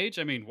at that age.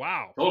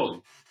 Wow,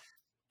 totally.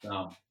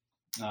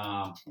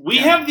 We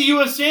have the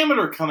U.S.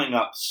 Amateur coming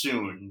up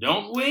soon,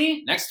 don't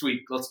we? Next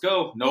week, let's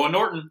go. Noah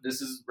Norton.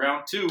 This is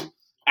round 2.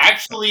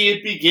 Actually,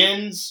 it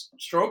begins.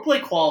 Stroke play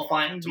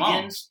qualifying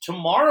begins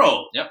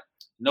tomorrow. Yep.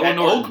 Noah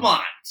Norton.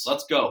 Oakmont.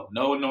 Let's go.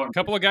 Noah Norton. A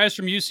couple of guys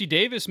from UC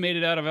Davis made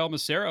it out of El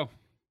Macero.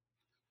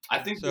 I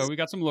think so. We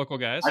got some local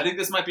guys. I think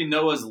this might be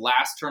Noah's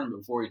last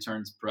tournament before he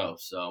turns pro.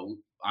 So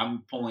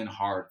I'm pulling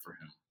hard for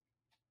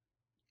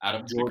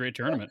him. It's a great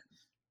tournament.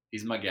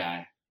 He's my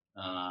guy.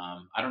 I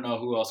don't know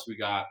who else we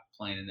got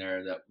playing in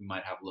there that we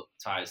might have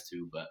ties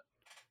to, but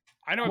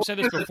I know I've said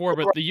this before,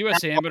 but the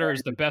U.S. Amateur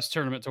is the best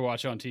tournament to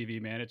watch on TV,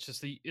 man. It's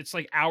just it's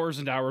like hours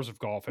and hours of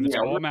golf, and it's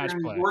all match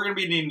play. We're going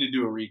to be needing to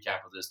do a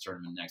recap of this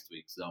tournament next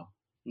week, so.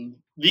 The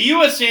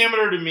U.S.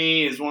 Amateur, to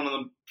me, is one of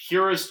the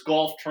purest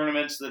golf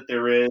tournaments that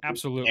there is.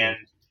 Absolutely. And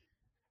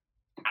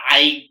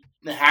I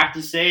have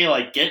to say,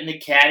 getting a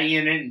caddy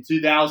in it in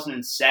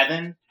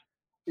 2007,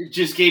 it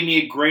just gave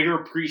me a greater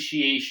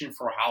appreciation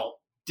for how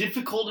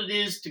difficult it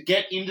is to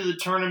get into the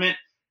tournament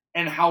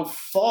and how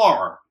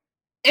far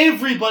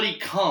everybody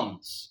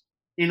comes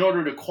in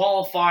order to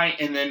qualify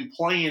and then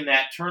play in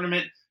that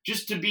tournament,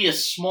 just to be a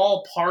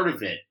small part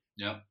of it.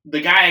 Yeah.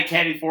 The guy I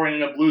caddied for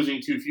ended up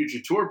losing to future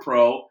Tour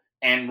Pro.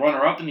 and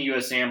runner-up in the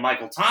USAM,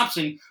 Michael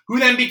Thompson, who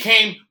then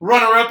became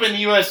runner-up in the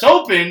U.S.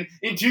 Open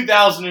in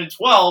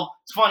 2012.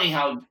 It's funny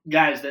how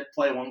guys that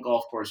play one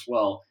golf course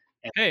well.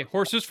 Hey,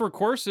 horses for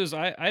courses.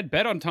 I'd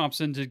bet on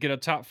Thompson to get a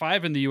top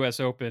 5 in the U.S.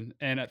 Open,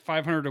 and at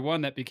 500 to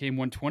 1, that became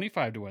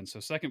 125 to 1. So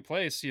second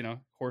place,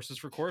 horses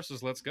for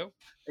courses. Let's go.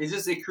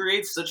 It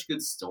creates such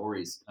good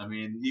stories. I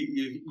mean,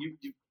 you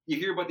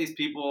hear about these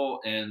people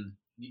and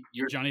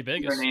you're Johnny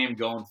Vegas. Their name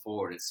going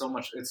forward. It's so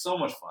much fun. It's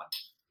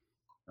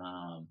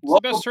the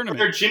best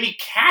tournament. Jimmy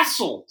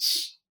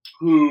Castles,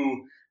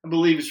 who I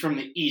believe is from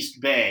the East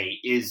Bay,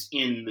 is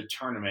in the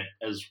tournament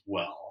as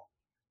well.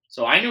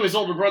 So I knew his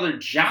older brother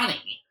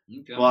Johnny.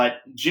 Okay.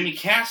 But Jimmy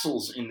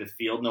Castle's in the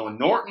field. Noah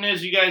Norton,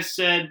 as you guys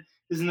said,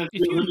 is in the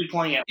field. He'll be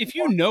playing at. If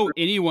you know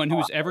anyone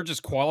who's ever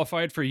just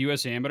qualified for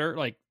U.S. Amateur,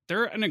 like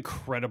they're an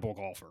incredible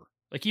golfer.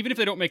 Like even if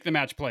they don't make the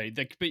match play,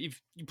 but if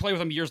you play with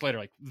them years later,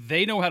 like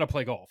they know how to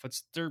play golf.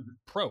 They're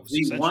pros.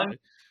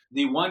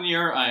 The one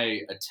year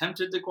I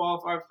attempted to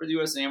qualify for the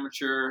U.S.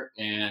 Amateur,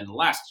 and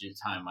last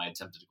time I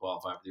attempted to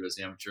qualify for the U.S.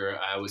 Amateur,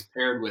 I was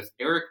paired with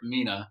Eric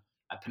Mina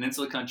at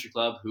Peninsula Country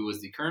Club, who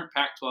was the current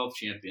Pac-12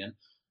 champion,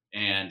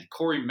 and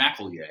Corey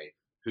McEllier,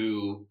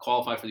 who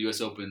qualified for the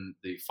U.S. Open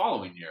the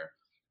following year.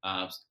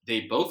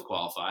 They both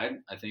qualified,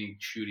 I think,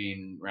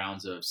 shooting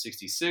rounds of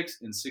 66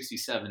 and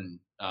 67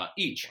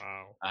 each.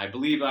 Wow. I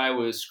believe I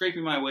was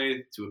scraping my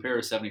way to a pair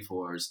of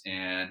 74s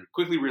and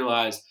quickly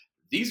realized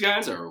these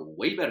guys are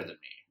way better than me.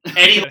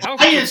 Eddie how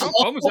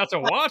almost not to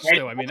watch,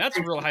 though. I mean, that's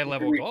real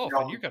high-level golf,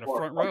 and you got a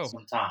front row.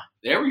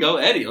 There we go,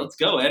 Eddie. Let's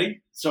go,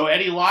 Eddie. So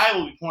Eddie Lai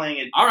will be playing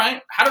it. All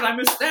right. How did I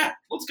miss that?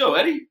 Let's go,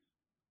 Eddie.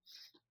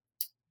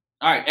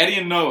 All right, Eddie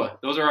and Noah.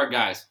 Those are our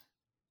guys.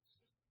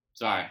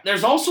 Sorry.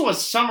 There's also a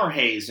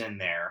Summerhays in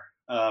there.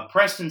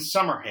 Preston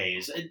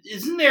Summerhays.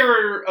 Isn't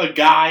there a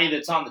guy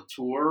that's on the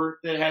tour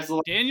that has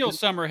the Daniel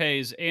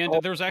Summerhays, and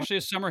there's actually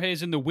a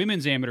Summerhays in the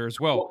women's amateur as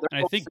well.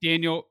 And I think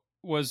Daniel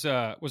was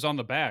on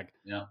the bag.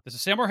 Yeah. The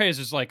Summerhays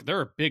is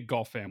they're a big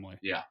golf family.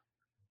 Yeah.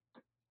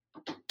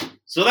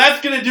 So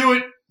that's gonna do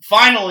it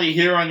finally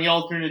here on the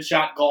Alternate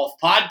Shot Golf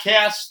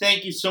Podcast.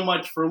 Thank you so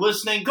much for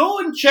listening. Go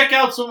and check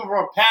out some of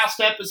our past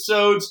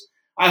episodes.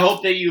 I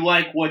hope that you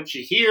like what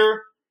you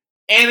hear.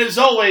 And as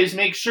always,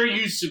 make sure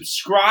you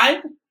subscribe,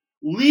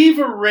 leave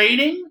a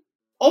rating,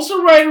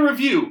 also write a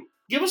review.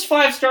 Give us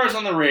 5 stars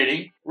on the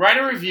rating, write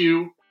a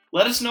review,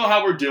 let us know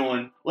how we're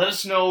doing, let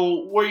us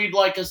know where you'd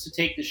like us to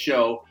take the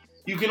show.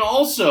 You can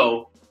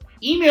also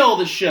email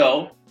the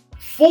show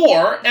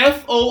FORE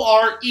at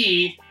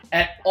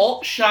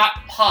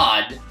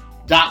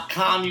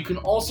altshotpod.com. You can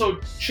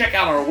also check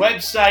out our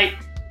website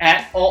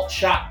at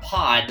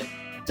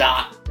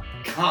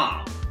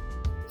altshotpod.com.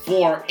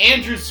 For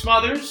Andrew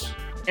Smothers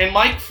and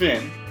Mike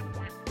Finn,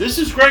 this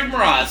is Greg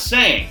Mraz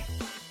saying,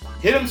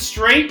 hit 'em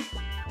straight,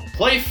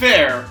 play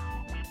fair,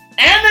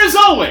 and as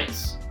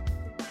always,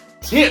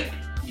 tip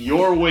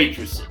your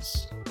waitresses.